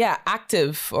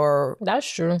 active or...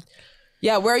 That's true.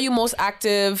 Yeah, where are you most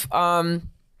active?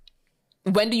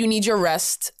 when do you need your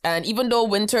rest? And even though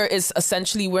winter is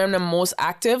essentially when I'm most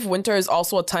active, winter is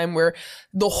also a time where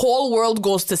the whole world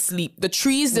goes to sleep. The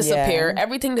trees disappear,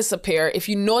 everything disappear. If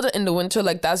you know that in the winter,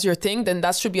 like that's your thing, then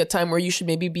that should be a time where you should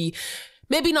maybe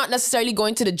not necessarily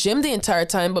going to the gym the entire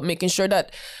time, but making sure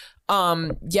that,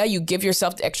 you give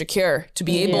yourself the extra care to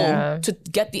be able to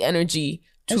get the energy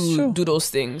to do those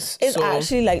things. It's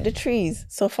actually like the trees.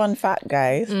 So fun fact,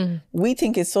 guys, we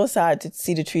think it's so sad to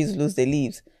see the trees lose their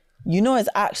leaves. You know, it's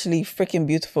actually freaking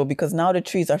beautiful because now the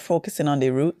trees are focusing on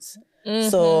their roots.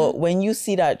 So when you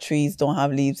see that trees don't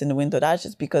have leaves in the winter, that's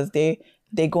just because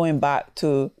they're going back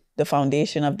to the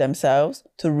foundation of themselves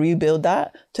to rebuild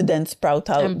that, to then sprout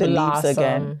out and the leaves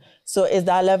again. So it's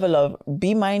that level of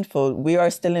be mindful. We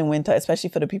are still in winter, especially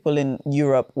for the people in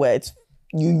Europe where it's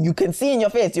you can see in your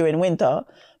face you're in winter,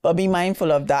 but be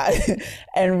mindful of that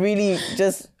and really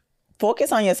just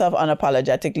focus on yourself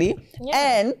unapologetically.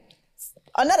 And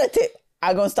another tip,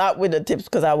 I'm going to start with the tips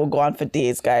because I will go on for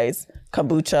days, guys.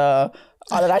 Kombucha,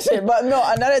 all of that shit. But no,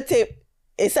 another tip,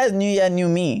 it says new year, new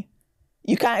me.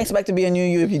 You can't expect to be a new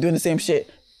you if you're doing the same shit.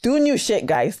 Do new shit,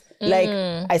 guys. Like,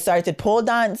 I started pole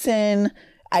dancing.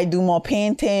 I do more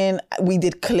painting. We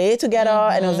did clay together.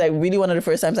 And it was like really one of the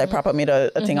first times I proper made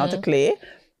a thing out of clay.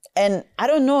 And I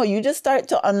don't know, you just start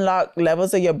to unlock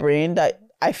levels of your brain that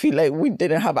I feel like we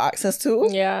didn't have access to.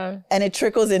 Yeah. And it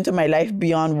trickles into my life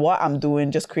beyond what I'm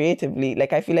doing just creatively.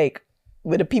 Like, I feel like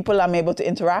with the people I'm able to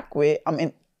interact with,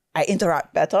 I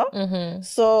interact better.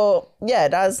 So, yeah,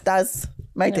 that's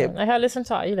my tip. I had listened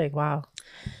to it. You're like, wow.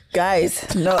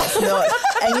 Guys, no.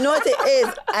 And you know what it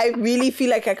is? I really feel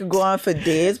like I could go on for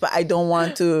days, but I don't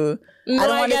want to... I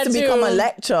don't want it to become a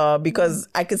lecture because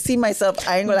I could see myself.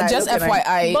 I ain't gonna lie. Just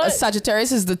FYI,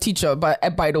 Sagittarius is the teacher, by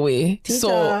the way. Teacher.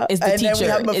 So it's the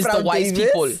teacher, it's the wise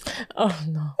people. Oh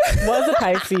no. What's the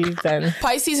Pisces then?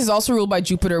 Pisces is also ruled by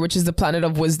Jupiter, which is the planet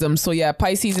of wisdom. So yeah,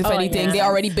 Pisces, if anything, they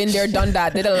already been there, done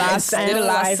that. They're the last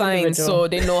sign, so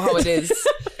they know how it is.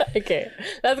 Okay,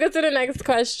 let's go to the next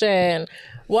question.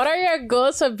 What are your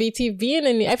goals for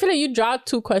BTB? I feel like you dropped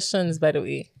 2 questions, by the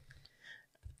way.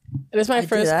 That's my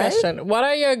first question. What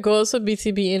are your goals for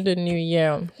BTB in the new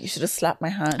year? You should have slapped my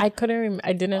hand. I couldn't remember.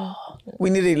 I didn't. We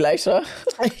need Elisha.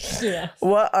 Yeah.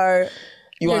 What are...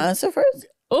 You want to answer first?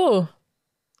 Oh.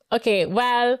 Okay.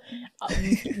 Well,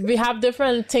 we have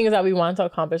different things that we want to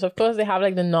accomplish. Of course, they have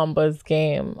like the numbers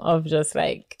game of just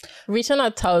like reaching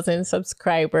 1,000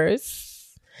 subscribers.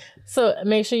 So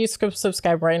make sure you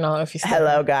subscribe right now if you still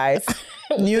Hello, guys.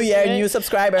 New year, new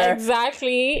subscriber.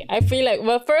 Exactly. I feel like,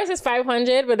 well, first it's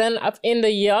 500, but then in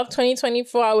the year of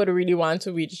 2024, I would really want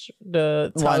to reach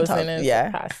the 1,000 and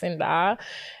surpassing that.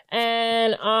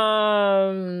 And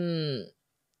I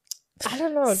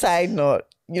don't know. Side note.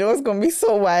 You know what's going to be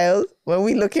so wild? When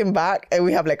we looking back and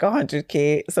we have like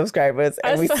 100K subscribers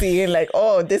and we seeing like,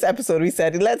 oh, this episode we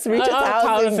said, let's reach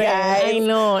 1,000, guys. I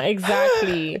know,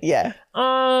 exactly. Yeah.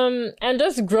 And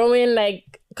just growing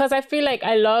like, because I feel like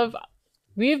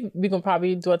we can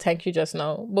probably do a thank you just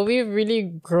now, but we've really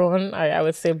grown, I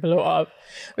would say blow up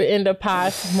in the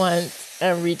past month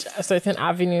and reach certain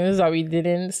avenues that we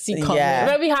didn't see coming. Yeah.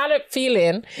 But we had a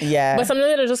feeling. Yeah. But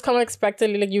sometimes it'll just come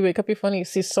unexpectedly. Like you wake up, you're funny, you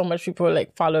see so much people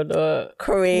like follow the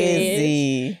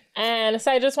crazy. Page. And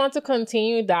so I just want to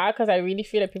continue that because I really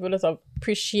feel like people just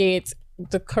appreciate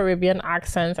the Caribbean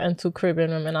accents and 2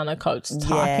 Caribbean women on the couch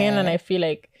talking. And I feel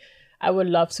like I would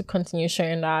love to continue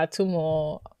sharing that to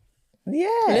more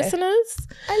listeners.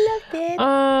 I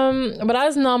loved it. But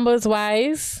as numbers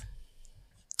wise,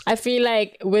 I feel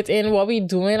like within what we're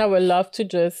doing, I would love to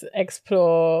just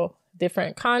explore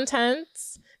different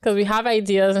contents because we have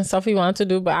ideas and stuff we want to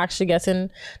do, but actually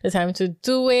getting the time to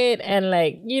do it and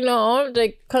like, you know,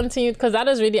 like continue because that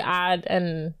does really add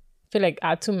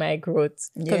to my growth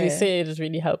because we say it just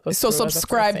really helps us. So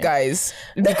subscribe, guys,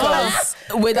 because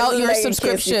without your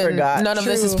subscription, none of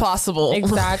this is possible.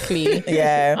 Exactly.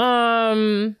 Yeah.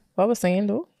 What was saying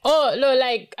though? Oh no,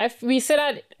 like we say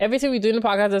that everything we do in the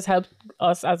podcast has helped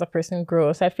us as a person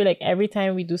grow. So I feel like every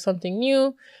time we do something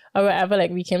new or whatever, like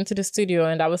we came to the studio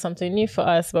and that was something new for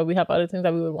us, but we have other things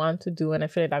that we would want to do, and I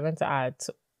feel like that's going to add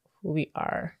to who we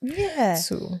are. Yeah.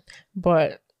 Too.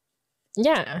 But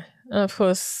yeah. And of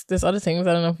course, there's other things.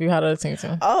 I don't know if you had other things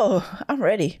too. Oh, I'm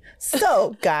ready.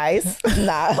 So, guys,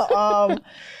 I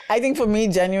think for me,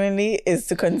 genuinely, is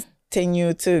to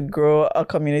continue to grow a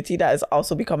community that is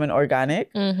also becoming organic.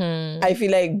 I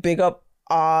feel like big up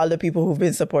all the people who've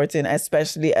been supporting,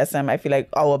 especially SM. I feel like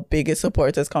our biggest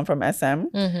supporters come from SM.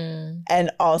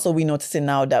 And also we noticing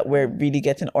now that we're really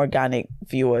getting organic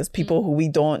viewers, people who we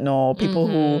don't know, people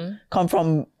who come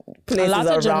from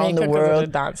places around the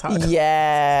world. Dance hall.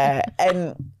 Yeah.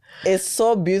 And it's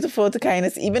so beautiful to kind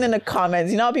of see, even in the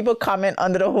comments. You know how people comment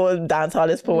under the whole dancehall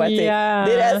is poetic? Yeah.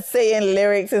 They're just saying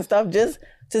lyrics and stuff just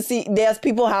to see. There's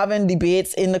people having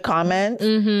debates in the comments.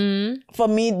 For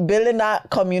me, building that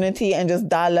community and just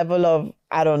that level of,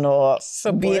 I don't know,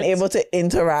 being able to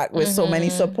interact with so many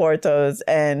supporters,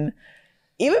 and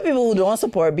even people who don't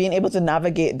support, being able to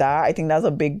navigate that, I think that's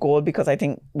a big goal, because I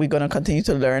think we're going to continue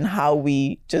to learn how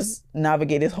we just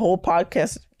navigate this whole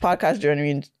podcast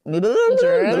journey.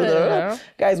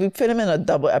 Guys, we put them in a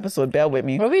double episode. Bear with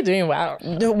me. What are we doing? Wow.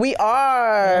 We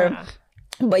are. Yeah.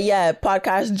 But yeah,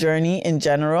 podcast journey in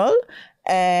general.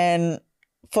 And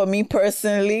for me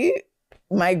personally,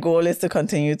 my goal is to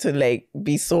continue to like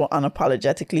be so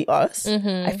unapologetically us.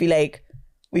 I feel like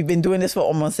we've been doing this for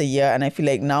almost a year, and I feel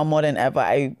like now more than ever,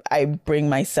 I bring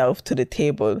myself to the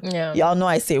table. Yeah. Y'all know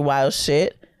I say wild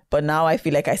shit, but now I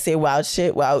feel like I say wild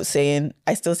shit without saying,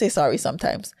 I still say sorry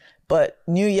sometimes. But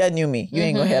new year, new me. You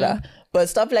ain't gonna hear that. But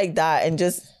stuff like that, and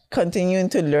just continuing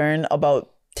to learn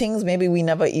about things maybe we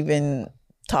never even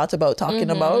thought about talking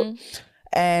about.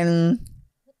 And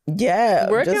yeah,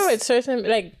 working with certain,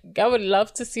 like, I would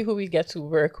love to see who we get to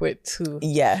work with too.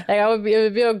 Yeah, like it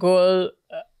would be a goal,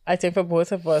 I think, for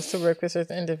both of us to work with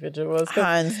certain individuals.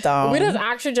 Hands down. We just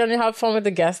actually generally have fun with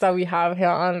the guests that we have here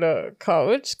on the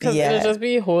couch, because it'll just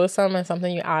be wholesome and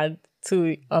something you add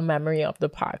to a memory of the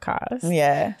podcast.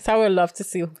 Yeah. So I would love to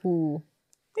see who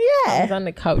comes on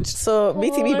the couch. So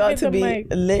BTB about to be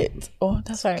lit. Oh,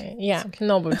 that's sorry. Yeah.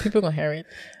 No, but people gonna hear it.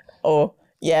 Oh,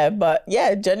 yeah. But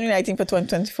yeah, genuinely, I think for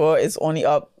 2024 is only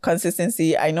up.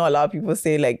 Consistency. I know a lot of people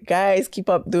say like, guys, keep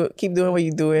doing what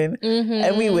you're doing.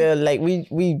 And we will. Like,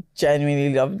 we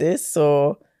genuinely love this.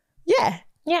 So yeah.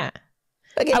 Yeah.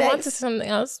 Okay, I want to say something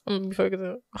else before we get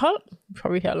to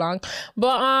probably here long.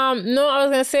 But no, I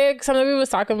was gonna say something we was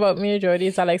talking about, me and Jordy,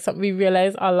 is that like something we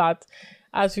realize a lot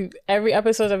as every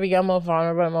episode that we get more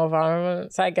vulnerable and more vulnerable.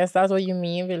 So I guess that's what you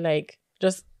mean with like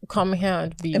just come here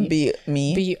and be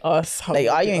me, be us. Like,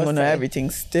 you ain't gonna know everything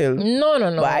still. No.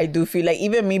 But I do feel like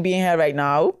even me being here right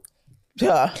now.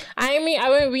 Yeah. I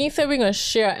mean, we said we're gonna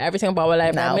share everything about our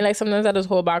life. I mean, like sometimes I just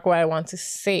hold back what I want to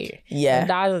say. Yeah, and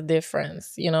that's the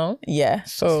difference, you know. Yeah.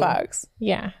 So facts.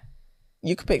 Yeah.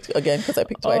 You could pick again because I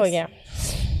picked twice. Oh yeah.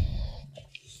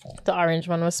 The orange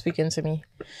one was speaking to me.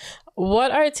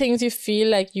 What are things you feel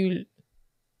like you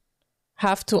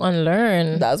have to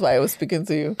unlearn? That's why I was speaking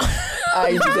to you.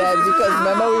 I did, because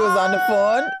remember we was on the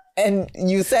phone. And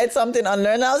you said something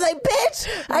unlearned. I was like, bitch,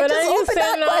 I just opened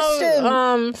that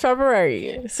question.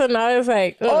 February. So now it's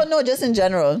like... Oh, no, just in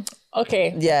general.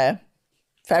 Okay. Yeah.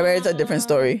 February is a different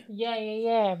story.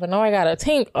 Yeah. But now I gotta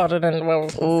think other than...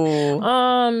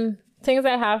 things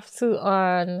I have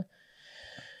to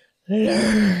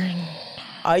unlearn.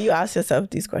 Are you ask yourself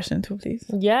these questions too, please?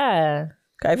 Yeah.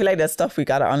 I feel like there's stuff we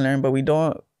gotta unlearn, but we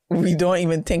don't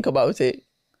even think about it.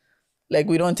 Like,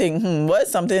 we don't think, what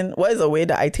is a way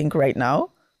that I think right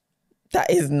now that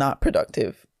is not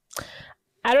productive?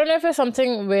 I don't know if it's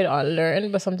something with unlearn,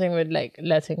 but something with like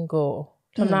letting go.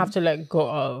 Something I have to let go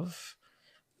of.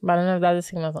 But I don't know if that's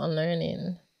the same as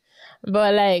unlearning.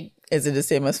 But like... Is it the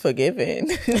same as forgiving?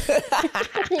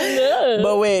 No.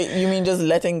 But wait, you mean just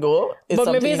letting go?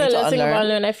 But maybe it's a letting of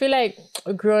unlearn. I feel like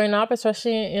growing up,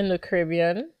 especially in the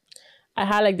Caribbean, I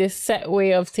had like this set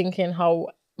way of thinking how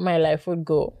my life would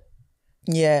go.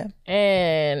 Yeah.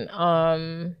 And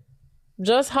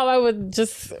just how I would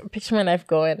just picture my life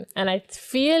going. And I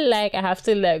feel like I have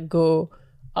to let go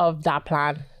of that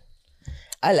plan.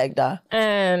 I like that.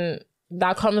 And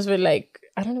that comes with like,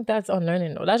 I don't know if that's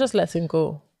unlearning though. That's just letting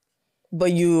go.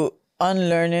 But you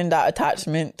unlearning that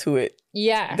attachment to it.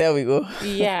 Yeah. There we go.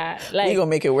 Yeah. Like, we gonna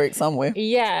make it work somewhere.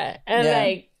 Yeah. And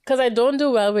like, because I don't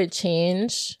do well with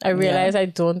change. I realize I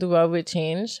don't do well with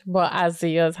change. But as the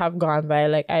years have gone by,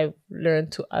 like, I've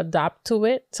learned to adapt to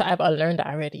it. So I've unlearned that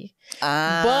already.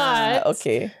 But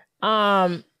okay.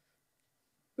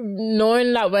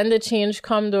 Knowing that when the change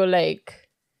come though, like,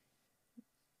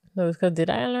 no, because did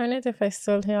I unlearn it? If I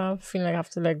still here, I feel like I have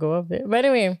to let go of it. But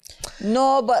anyway.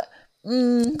 No, but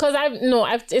because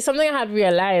it's something I had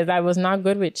realized. I was not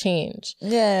good with change.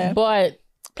 Yeah. But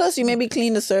plus, you maybe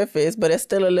clean the surface, but it's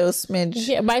still a little smidge.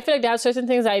 Yeah, but I feel like there are certain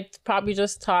things I probably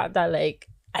just thought that like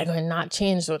I'm going to not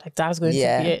change, so like that's going to be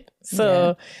it.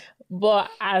 So, but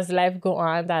as life go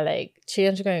on, that like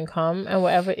change going to come, and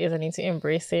whatever it is, I need to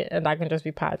embrace it, and that can just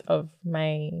be part of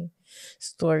my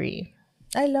story.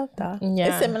 I love that. Yeah,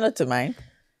 it's similar to mine.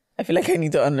 I feel like I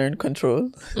need to unlearn control.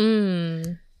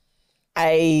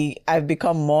 I've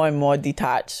become more and more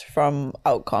detached from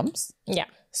outcomes. Yeah.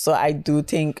 So I do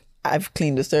think I've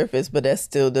cleaned the surface, but there's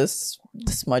still the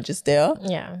smudges there.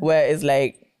 Yeah. Where it's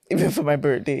like, even for my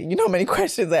birthday. You know how many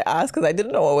questions I asked because I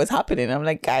didn't know what was happening. I'm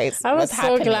like, guys, I was what's so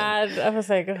happening? glad. I was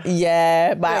like,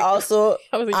 yeah, but like, I also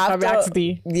I was like,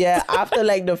 after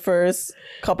like the first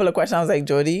couple of questions, I was like,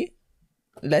 Jody,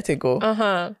 let it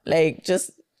go. Like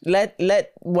just let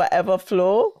whatever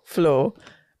flow,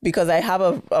 because I have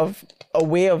a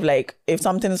way of like, if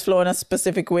something is flowing a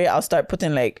specific way, I'll start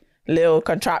putting like little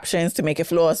contraptions to make it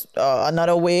flow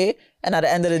another way, and at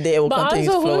the end of the day, it will continue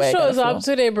to flow. But also, who shows up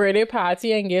to their birthday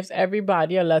party and gives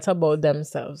everybody a letter about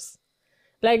themselves?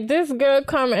 Like, this girl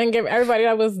come and give everybody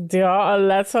that was there a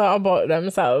letter about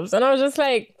themselves. And I was just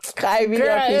like, I really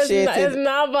appreciate it. It's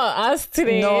not about us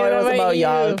today. No, it was about you.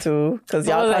 y'all too. Because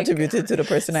y'all contributed to the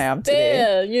person I am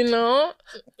today. You know?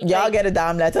 Y'all get a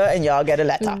damn letter and y'all get a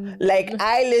letter. Like,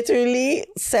 I literally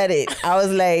said it. I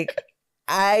was like,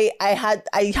 I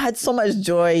had so much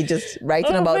joy just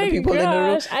writing about the people in the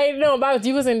room. I know, but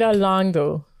you was in there long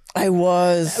though. I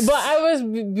was. But I was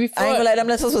before. I ain't gonna lie, them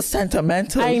letters was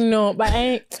sentimental. I know, but I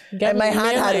ain't. And my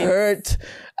hand had hurt.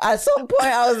 At some point,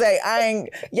 I was like,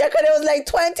 because there was like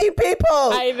 20 people.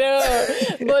 I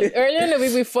know. But earlier in the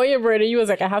week before your birthday, you was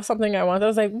like, I have something I want. I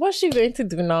was like, what's she going to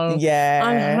do now? Yeah.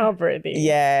 On her birthday.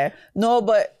 Yeah. No,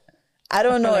 but I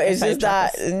don't know. It's just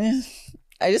that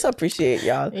I just appreciate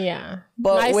y'all. Yeah.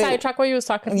 But my sidetrack what you was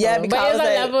talking about. Yeah, because but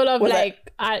it's a level of like,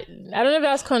 I don't know if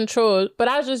that's control, but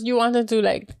I was just, you wanted to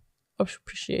like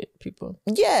appreciate people.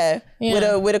 Yeah.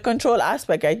 With a control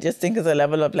aspect, I just think it's a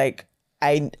level of like,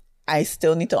 I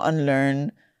still need to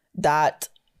unlearn that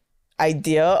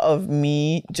idea of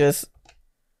me just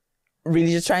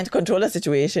really just trying to control a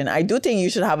situation. I do think you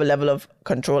should have a level of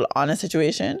control on a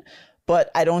situation,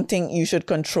 but I don't think you should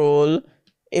control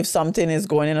if something is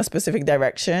going in a specific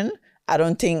direction. I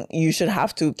don't think you should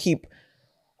have to keep,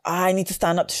 I need to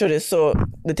stand up to show this. So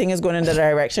the thing is going in the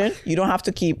direction. You don't have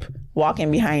to keep walking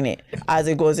behind it as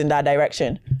it goes in that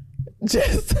direction.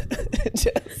 Just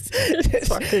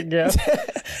fucking yeah.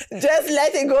 Just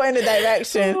let it go in the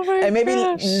direction and maybe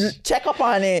check up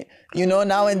on it,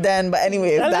 now and then. But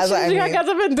anyways, that's what I mean. She got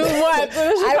up and do what?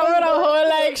 So she come with a whole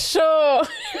like show.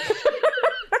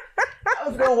 I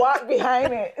was gonna walk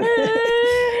behind it.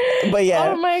 But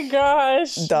yeah. Oh my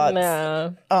gosh. Dots.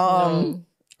 Nah.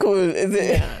 Cool. Is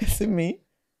it? Yeah. Is it me?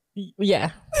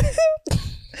 Yeah.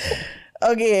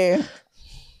 Okay.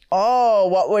 Oh,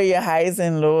 what were your highs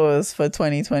and lows for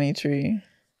 2023?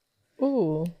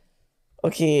 Ooh.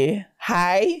 Okay.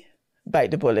 High,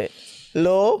 bite the bullet.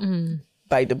 Low,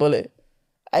 bite the bullet.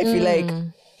 I feel like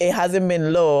it hasn't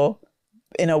been low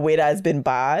in a way that has been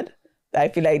bad. I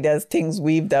feel like there's things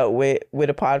we've dealt with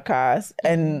the podcast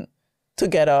and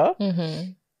together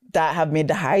that have made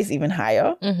the highs even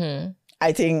higher.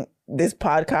 I think this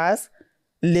podcast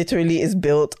literally is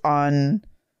built on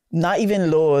not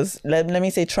even lows. Let me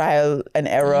say trial and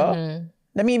error.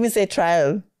 Let me even say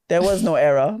trial. There was no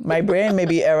error. My brain may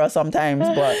be error sometimes,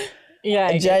 but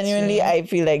yeah, genuinely, I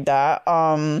feel like that.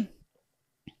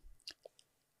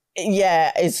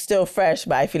 Yeah, it's still fresh,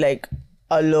 but I feel like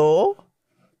a low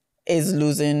is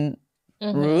losing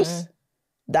Ruth.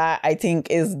 That I think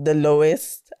is the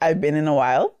lowest I've been in a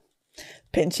while.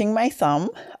 Pinching my thumb.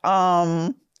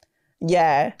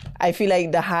 Yeah, I feel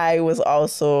like the high was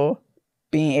also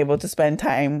being able to spend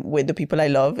time with the people I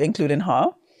love, including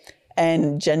her,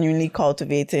 and genuinely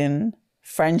cultivating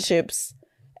friendships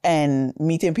and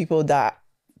meeting people that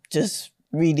just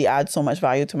really add so much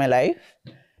value to my life.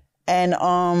 And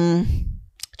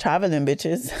traveling,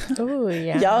 bitches. Oh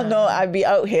yeah. Y'all know I'd be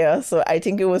out here, so I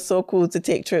think it was so cool to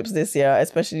take trips this year,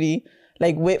 especially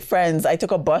like with friends. I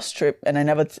took a bus trip, and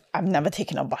I've never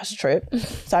taken a bus trip,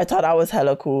 so I thought that was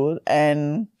hella cool.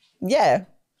 And yeah,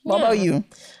 what about you?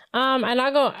 And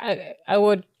I'm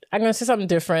gonna say something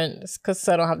different because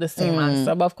I don't have the same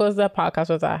answer. But of course, the podcast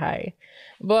was a high.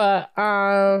 But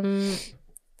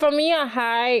for me, a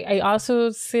high, I also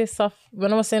say stuff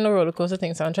when I was saying the roller coaster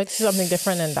thing. So I'm trying to say something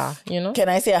different than that, Can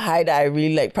I say a high that I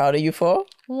really like proud of you for?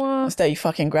 What? It's that you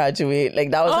fucking graduate.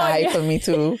 Like that was a high for me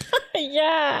too.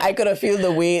 Yeah. I could have feel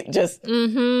the weight just.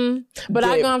 But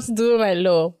I'm gonna have to do my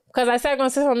low because I said I'm gonna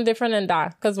say something different than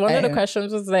that. Because one of the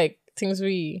questions was like things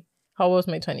how was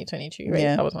my 2023, right?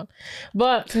 Yeah. That was one.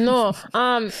 But no,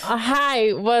 a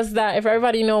high was that if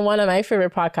everybody know, one of my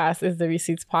favorite podcasts is the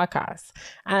Receipts podcast.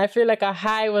 And I feel like a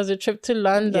high was a trip to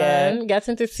London,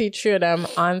 getting to see 3 of them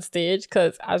on stage,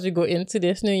 because as we go into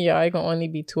this new year, it can only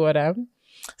be 2 of them.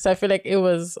 So I feel like it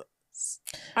was,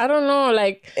 I don't know,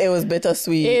 like... It was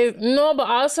bittersweet. No, but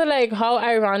also like how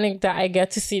ironic that I get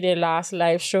to see their last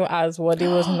live show as what it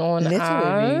was known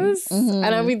as. And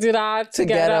then we do that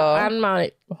together. And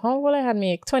how old I had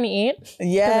me? 28?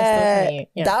 Yeah. 28.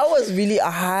 Yeah. That was really a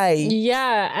high.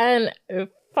 Yeah. And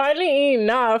funny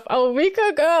enough, a week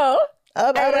ago,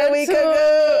 the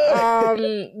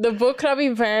book club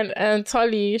event, and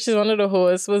Tolly, she's one of the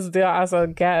hosts, was there as a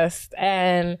guest,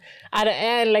 and at the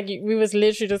end, like, we was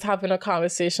literally just having a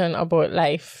conversation about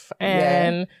life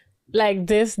and like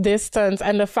this distance,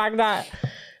 and the fact that,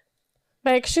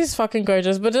 like, she's fucking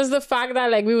gorgeous, but just the fact that,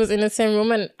 like, we was in the same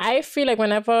room, and I feel like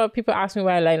whenever people ask me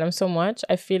why I like them so much,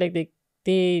 I feel like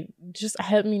they just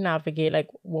help me navigate, like,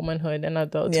 womanhood and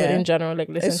adulthood in general, like,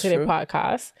 listen to their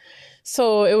podcast.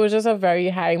 So it was just a very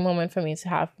high moment for me to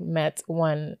have met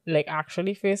one, like,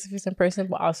 actually face-to-face in person,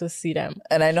 but also see them.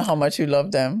 And I know how much you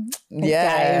love them.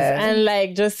 Yeah. Guys, and,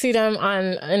 like, just see them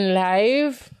in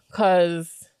live,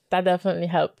 because that definitely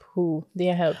helped who I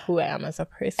am as a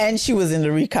person. And she was in the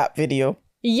recap video.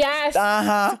 Yes.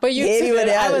 But you Happy too,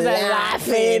 I was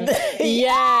laughing.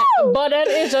 Yeah. But then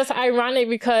it's just ironic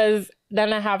because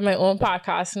then I have my own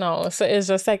podcast now. So it's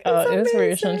just like an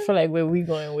inspiration for, like, where we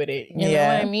going with it. You know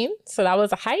what I mean? So that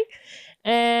was a high.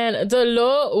 And the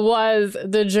low was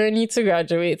the journey to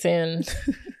graduating.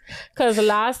 Because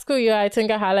last school year, I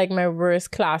think I had, like, my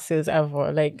worst classes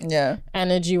ever. Like,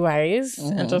 energy-wise.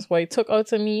 And just what it took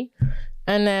out of me.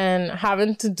 And then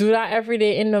having to do that every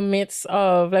day in the midst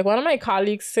of, like, one of my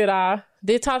colleagues said that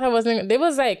they thought I wasn't, they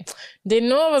was like, they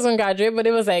know I wasn't graduate, but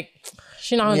they was like,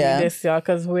 she not gonna do this year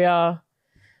because we are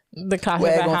the classes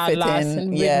I had last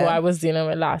with what I was dealing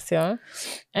with last year.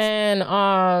 And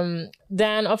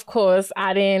then, of course,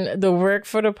 adding the work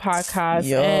for the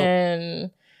podcast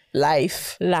and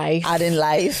life adding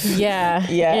life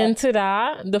into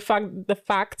that, the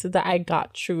fact that I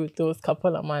got through those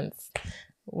couple of months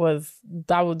those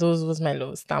was my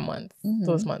lows that month,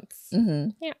 those months.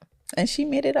 And she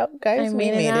made it up, guys. We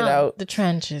made it out the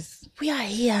trenches. We are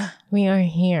here.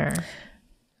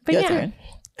 But Your turn.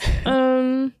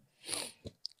 I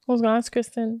was gonna ask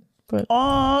Kristen, but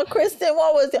Kristen,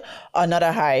 what was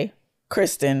another high?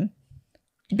 Kristen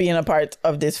being a part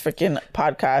of this freaking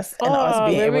podcast and us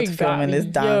being able to film in this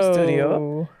damn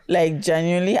studio. Like,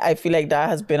 genuinely, I feel like that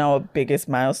has been our biggest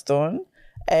milestone,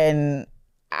 and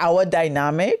our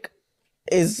dynamic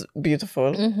is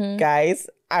beautiful. Guys,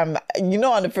 on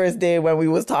the first day when we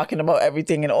was talking about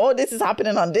everything and this is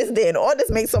happening on this day and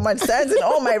this makes so much sense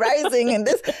and my rising and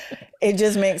this, it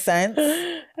just makes sense.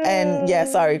 And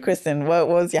sorry, Kristen, what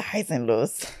was your highs and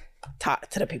lows? Talk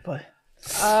to the people.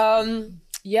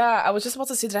 I was just about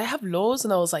to say, did I have lows?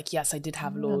 And I was like, yes, I did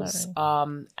have lows.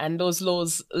 And those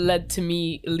lows led to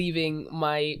me leaving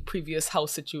my previous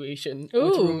house situation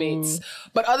with roommates.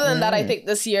 But other than that, I think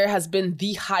this year has been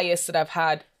the highest that I've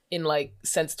had in, like,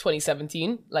 since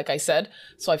 2017, like I said.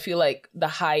 So I feel like the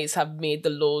highs have made the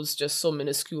lows just so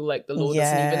minuscule, like the low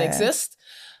doesn't even exist.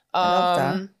 I love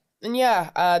that. And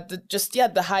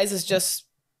the highs is just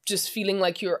feeling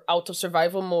like you're out of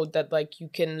survival mode, that, like, you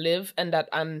can live, and that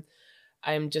I'm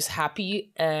just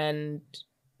happy. And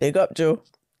big up, Joe.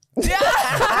 We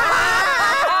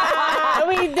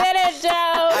did it, Joe.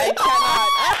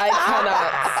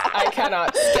 I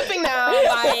cannot. Skipping now.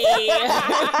 Bye.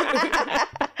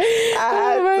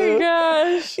 Oh my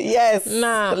gosh. Yes.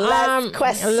 Last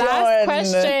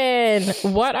question.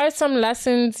 What are some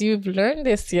lessons you've learned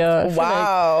this year?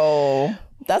 Wow.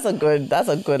 That's a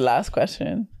good last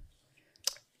question.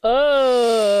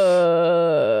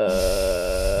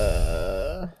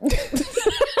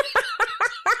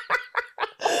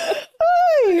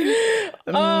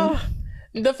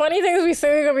 The funny thing is we say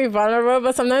we're gonna be vulnerable,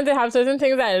 but sometimes they have certain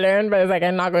things I learned, but it's like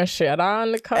I'm not gonna share that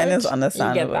on the couch. And it's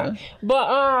understandable.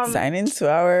 But sign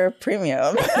into our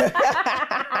premium.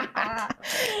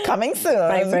 Coming soon.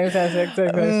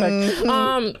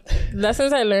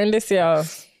 Lessons I learned this year.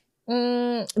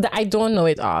 That I don't know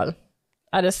it all.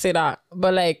 I just say that.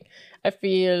 But, like, I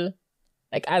feel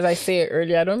like, as I said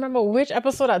earlier, I don't remember which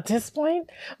episode at this point,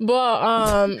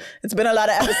 but it's been a lot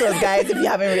of episodes, guys, if you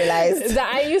haven't realized.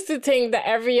 That I used to think that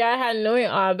every year I had know it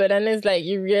all, but then it's like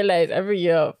you realize every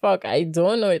year, fuck, I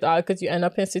don't know it all, because you end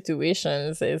up in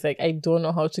situations. It's like, I don't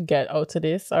know how to get out of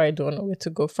this, or I don't know where to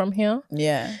go from here.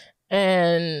 Yeah.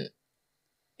 And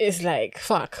it's like,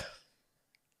 fuck.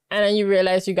 And then you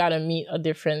realize you gotta meet a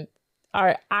different,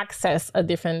 or access a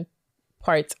different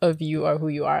part of you or who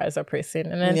you are as a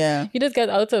person, and then you just get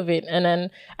out of it. And then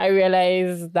I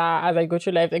realize that as I go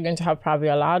through life, I'm going to have probably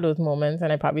a lot of those moments,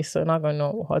 and I probably still not gonna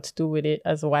know how to do with it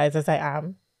as wise as I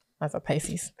am as a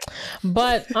Pisces.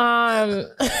 But but I'm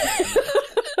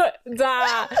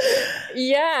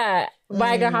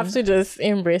gonna have to just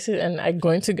embrace it, and I'm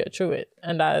going to get through it.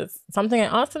 And that's something I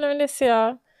also learned this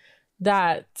year,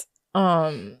 that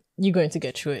you're going to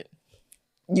get through it.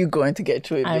 You're going to get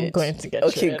through it, I'm bitch. going to get through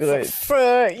it. Okay, good.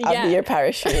 I'll be your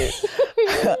parachute.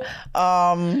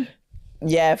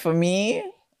 Yeah, for me,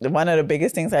 one of the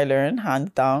biggest things I learned,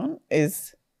 hands down,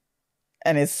 is,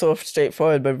 and it's so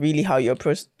straightforward, but really how you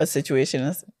approach a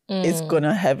situation is going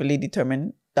to heavily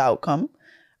determine the outcome.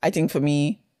 I think for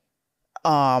me,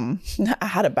 I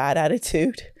had a bad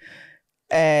attitude.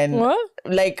 And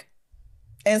like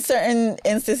in certain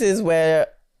instances where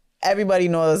everybody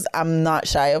knows I'm not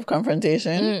shy of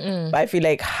confrontation, but I feel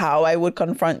like how I would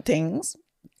confront things,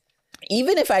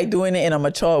 even if I doing it in a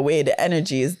mature way, the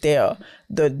energy is there.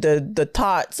 The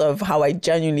thoughts of how I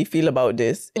genuinely feel about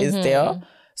this is there.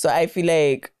 So I feel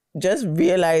like just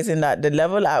realizing that the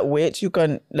level at which you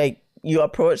can, like, you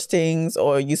approach things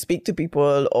or you speak to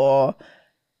people or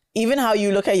even how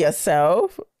you look at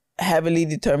yourself heavily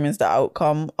determines the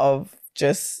outcome of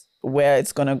just where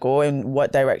it's going to go and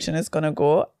what direction it's going to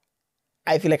go.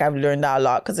 I feel like I've learned that a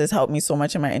lot because it's helped me so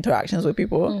much in my interactions with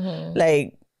people.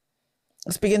 Like,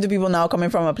 speaking to people now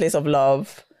coming from a place of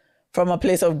love, from a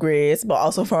place of grace, but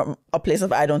also from a place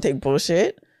of I don't take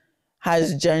bullshit,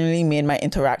 has genuinely made my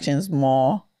interactions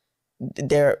more,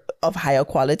 they're of higher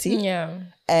quality. Yeah.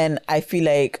 And I feel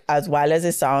like, as wild as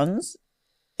it sounds,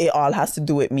 it all has to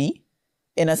do with me,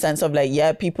 in a sense of like,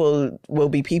 yeah, people will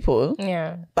be people.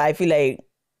 Yeah. But I feel like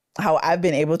how I've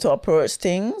been able to approach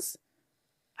things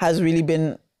has really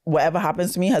been, whatever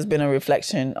happens to me has been a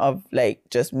reflection of like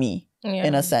just me,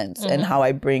 in a sense, and how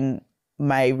I bring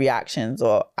my reactions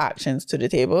or actions to the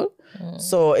table.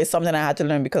 So it's something I had to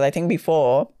learn, because I think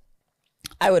before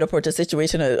I would approach a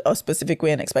situation a specific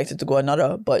way and expect it to go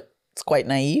another, but it's quite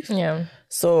naive. Yeah.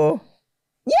 So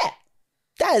yeah,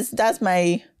 that's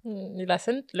my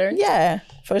lesson learned. Yeah,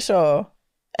 for sure.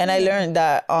 And I learned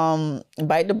that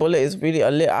Bite the Bullet is really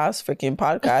a lit ass freaking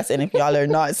podcast. And if y'all are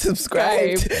not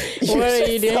subscribed, what are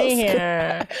you doing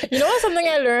here? You know what's something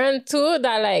I learned too?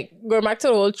 That like, going back to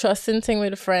the whole trusting thing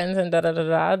with friends and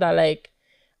that like,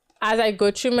 as I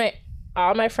go through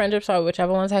all my friendships or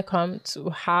whichever ones I come to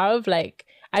have, like,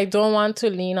 I don't want to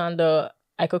lean on the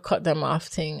I could cut them off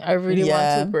thing. I really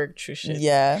want to work through shit.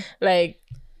 Yeah. Like,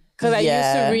 because I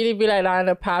used to really be like that in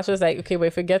the past. Was like, okay, but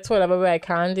if it gets to whatever way I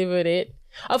can't deal with it.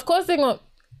 Of course,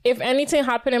 if anything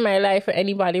happened in my life or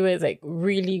anybody was like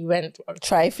really went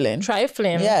trifling.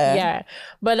 Yeah.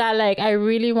 But I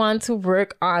really want to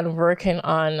working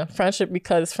on friendship,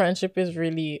 because friendship is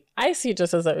really, I see it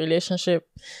just as a relationship.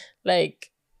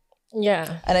 Like,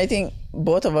 yeah. And I think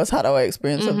both of us had our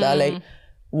experience of that. Like,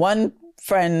 one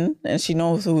friend, and she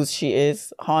knows who she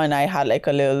is, her and I had like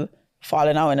a little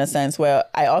falling out, in a sense, where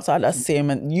I also had the same,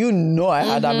 and I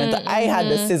had that mental. I had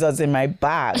the scissors in my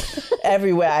bag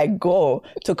everywhere I go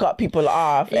to cut people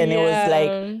off. And it was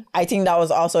like, I think that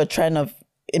was also a trend of,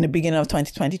 in the beginning of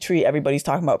 2023, everybody's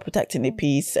talking about protecting the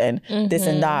peace and this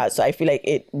and that. So I feel like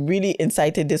it really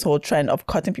incited this whole trend of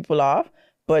cutting people off.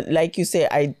 But like you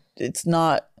say, it's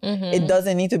not, it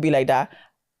doesn't need to be like that.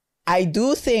 I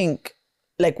do think,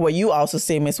 like what you also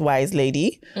say, Miss Wise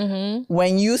Lady,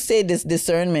 when you say this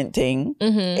discernment thing,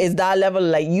 is that level,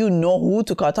 like, you know who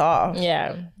to cut off.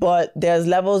 Yeah. But there's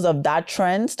levels of that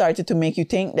trend started to make you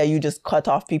think that you just cut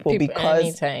off people because...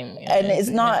 Anytime. And it's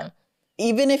not...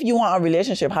 Even if you want a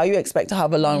relationship, how you expect to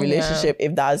have a long relationship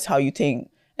if that's how you think?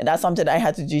 And that's something I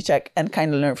had to G-check and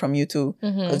kind of learn from you too.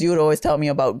 Because you would always tell me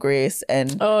about grace.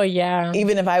 And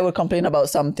even if I would complain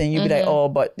about something, you'd be like, oh,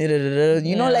 but...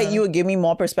 You know, like, you would give me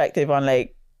more perspective on,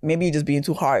 like, maybe you're just being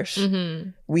too harsh.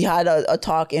 We had a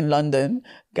talk in London.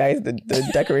 Guys, the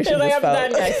decoration just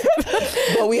fell. But I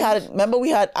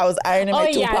was ironing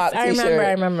my Tupac t-shirt.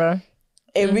 I remember.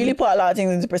 It really put a lot of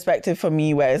things into perspective for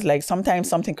me, where it's like, sometimes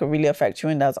something could really affect you,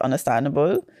 and that's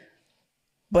understandable.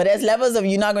 But there's levels of,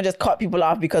 you're not going to just cut people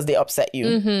off because they upset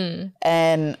you.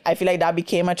 And I feel like that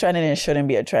became a trend, and it shouldn't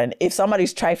be a trend. If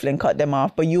somebody's trifling, cut them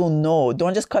off. But you'll know.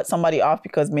 Don't just cut somebody off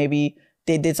because maybe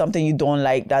they did something you don't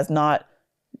like. That's not,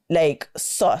 like,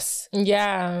 sus.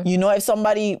 Yeah. You know, if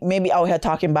somebody maybe out here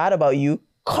talking bad about you,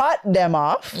 cut them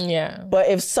off. Yeah. But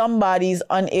if somebody's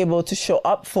unable to show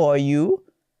up for you,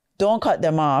 don't cut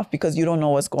them off, because you don't know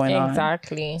what's going on.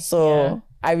 Exactly. So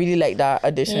I really like that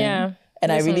addition. Yeah.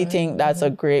 And I really think that's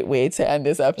a great way to end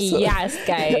this episode. Yes,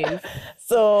 guys.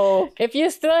 So if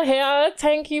you're still here,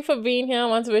 thank you for being here. I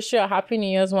want to wish you a Happy New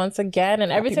Year's once again.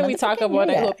 And everything we talk about,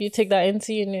 I hope you take that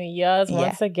into your New Year's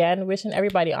once again. Wishing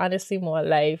everybody, honestly, more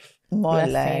life. More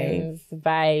blessings,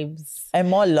 vibes. And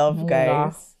more love,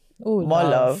 guys. Ooh, more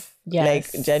love.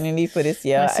 Yes. Like, genuinely for this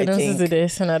year, I think. Do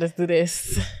this and others do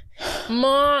this.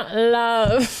 More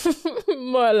love.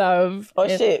 More love. Oh,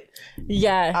 shit.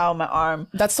 Yeah. Ow, my arm.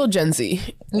 That's so Gen Z.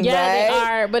 Yeah, Right? they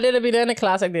are. But it'll be done in a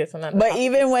class like this. But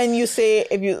even when you say,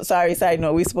 sorry, side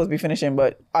note, we're supposed to be finishing,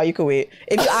 but you could wait.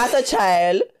 If you ask a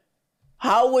child,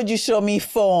 how would you show me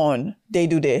phone? They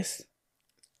do this.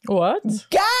 What?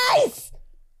 Guys!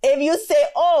 If you say,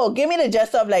 oh, give me the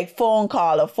gesture of like phone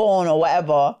call or phone or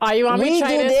whatever. Are you want me to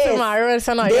try this tomorrow and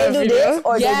send out your They do video? this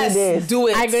or Yes, they do this? do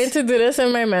it. I'm going to do this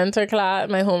in my mentor class,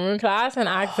 my homeroom class, and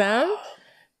ask them.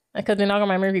 Because they're not going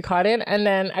to mind me recording. And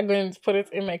then I'm going to put it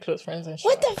in my close friends and shit.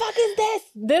 What the fuck is this?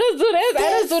 They just do this. I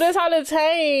just do this all the time.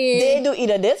 They do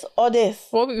either this or this.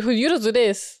 Well, you just do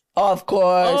this. Of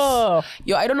course. Oh.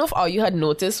 Yo, I don't know if all you had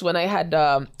noticed when I had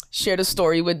shared a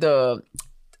story with the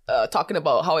talking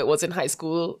about how it was in high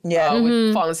school. Yeah.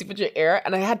 With falling asleep with your ear,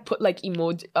 and I had put like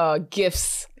emoji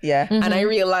gifs. Yeah. And I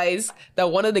realized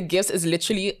that one of the gifts is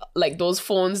literally like those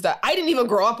phones that I didn't even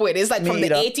grow up with. It's like from the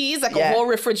 80s, like a whole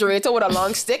refrigerator with a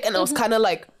long stick. And I was kind of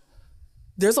like,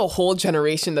 there's a whole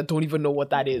generation that don't even know what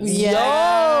that is.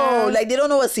 Yo, like they don't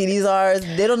know what CDs are.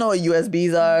 They don't know what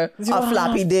USBs are. A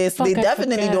floppy disk. They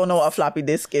definitely don't know what a floppy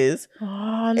disk is.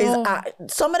 Oh, no.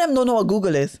 Some of them don't know what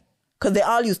Google is because they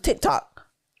all use TikTok.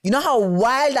 You know how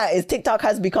wild that is? TikTok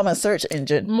has become a search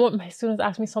engine. My students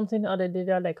asked me something the other day.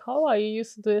 They're like, how are you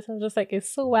used to do this? I'm just like,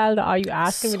 it's so wild that are you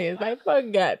asking me this? Like,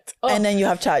 forget. Oh. And then you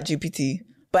have ChatGPT.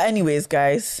 But anyways,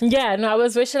 guys. Yeah, no, I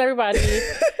was wishing everybody...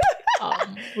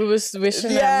 we was wishing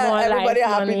them more everybody life,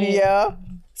 a happy money. New Year.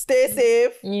 Stay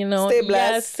safe. You know, stay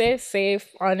blessed. Yeah, stay safe,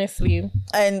 honestly.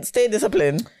 And stay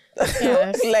disciplined.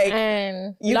 Yes. Like,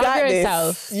 and you love got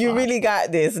yourself. this. You really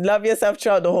got this. Love yourself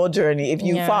throughout the whole journey. If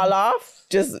you fall off,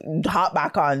 just hop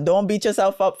back on. Don't beat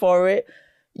yourself up for it.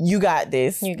 You got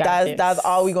this. That's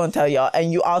all we're gonna tell y'all.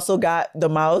 And you also got the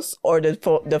mouse or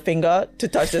the finger to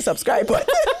touch the subscribe button.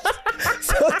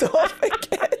 So don't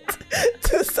forget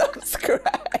to subscribe.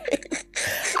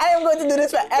 I am going to do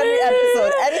this for every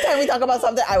episode. Anytime we talk about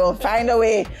something, I will find a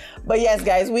way. But yes,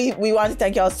 guys, we want to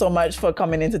thank y'all so much for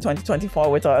coming into 2024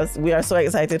 with us. We are so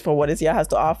excited for what this year has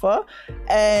to offer.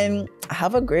 And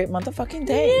have a great motherfucking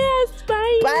day. Yes,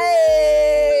 bye.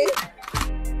 Bye.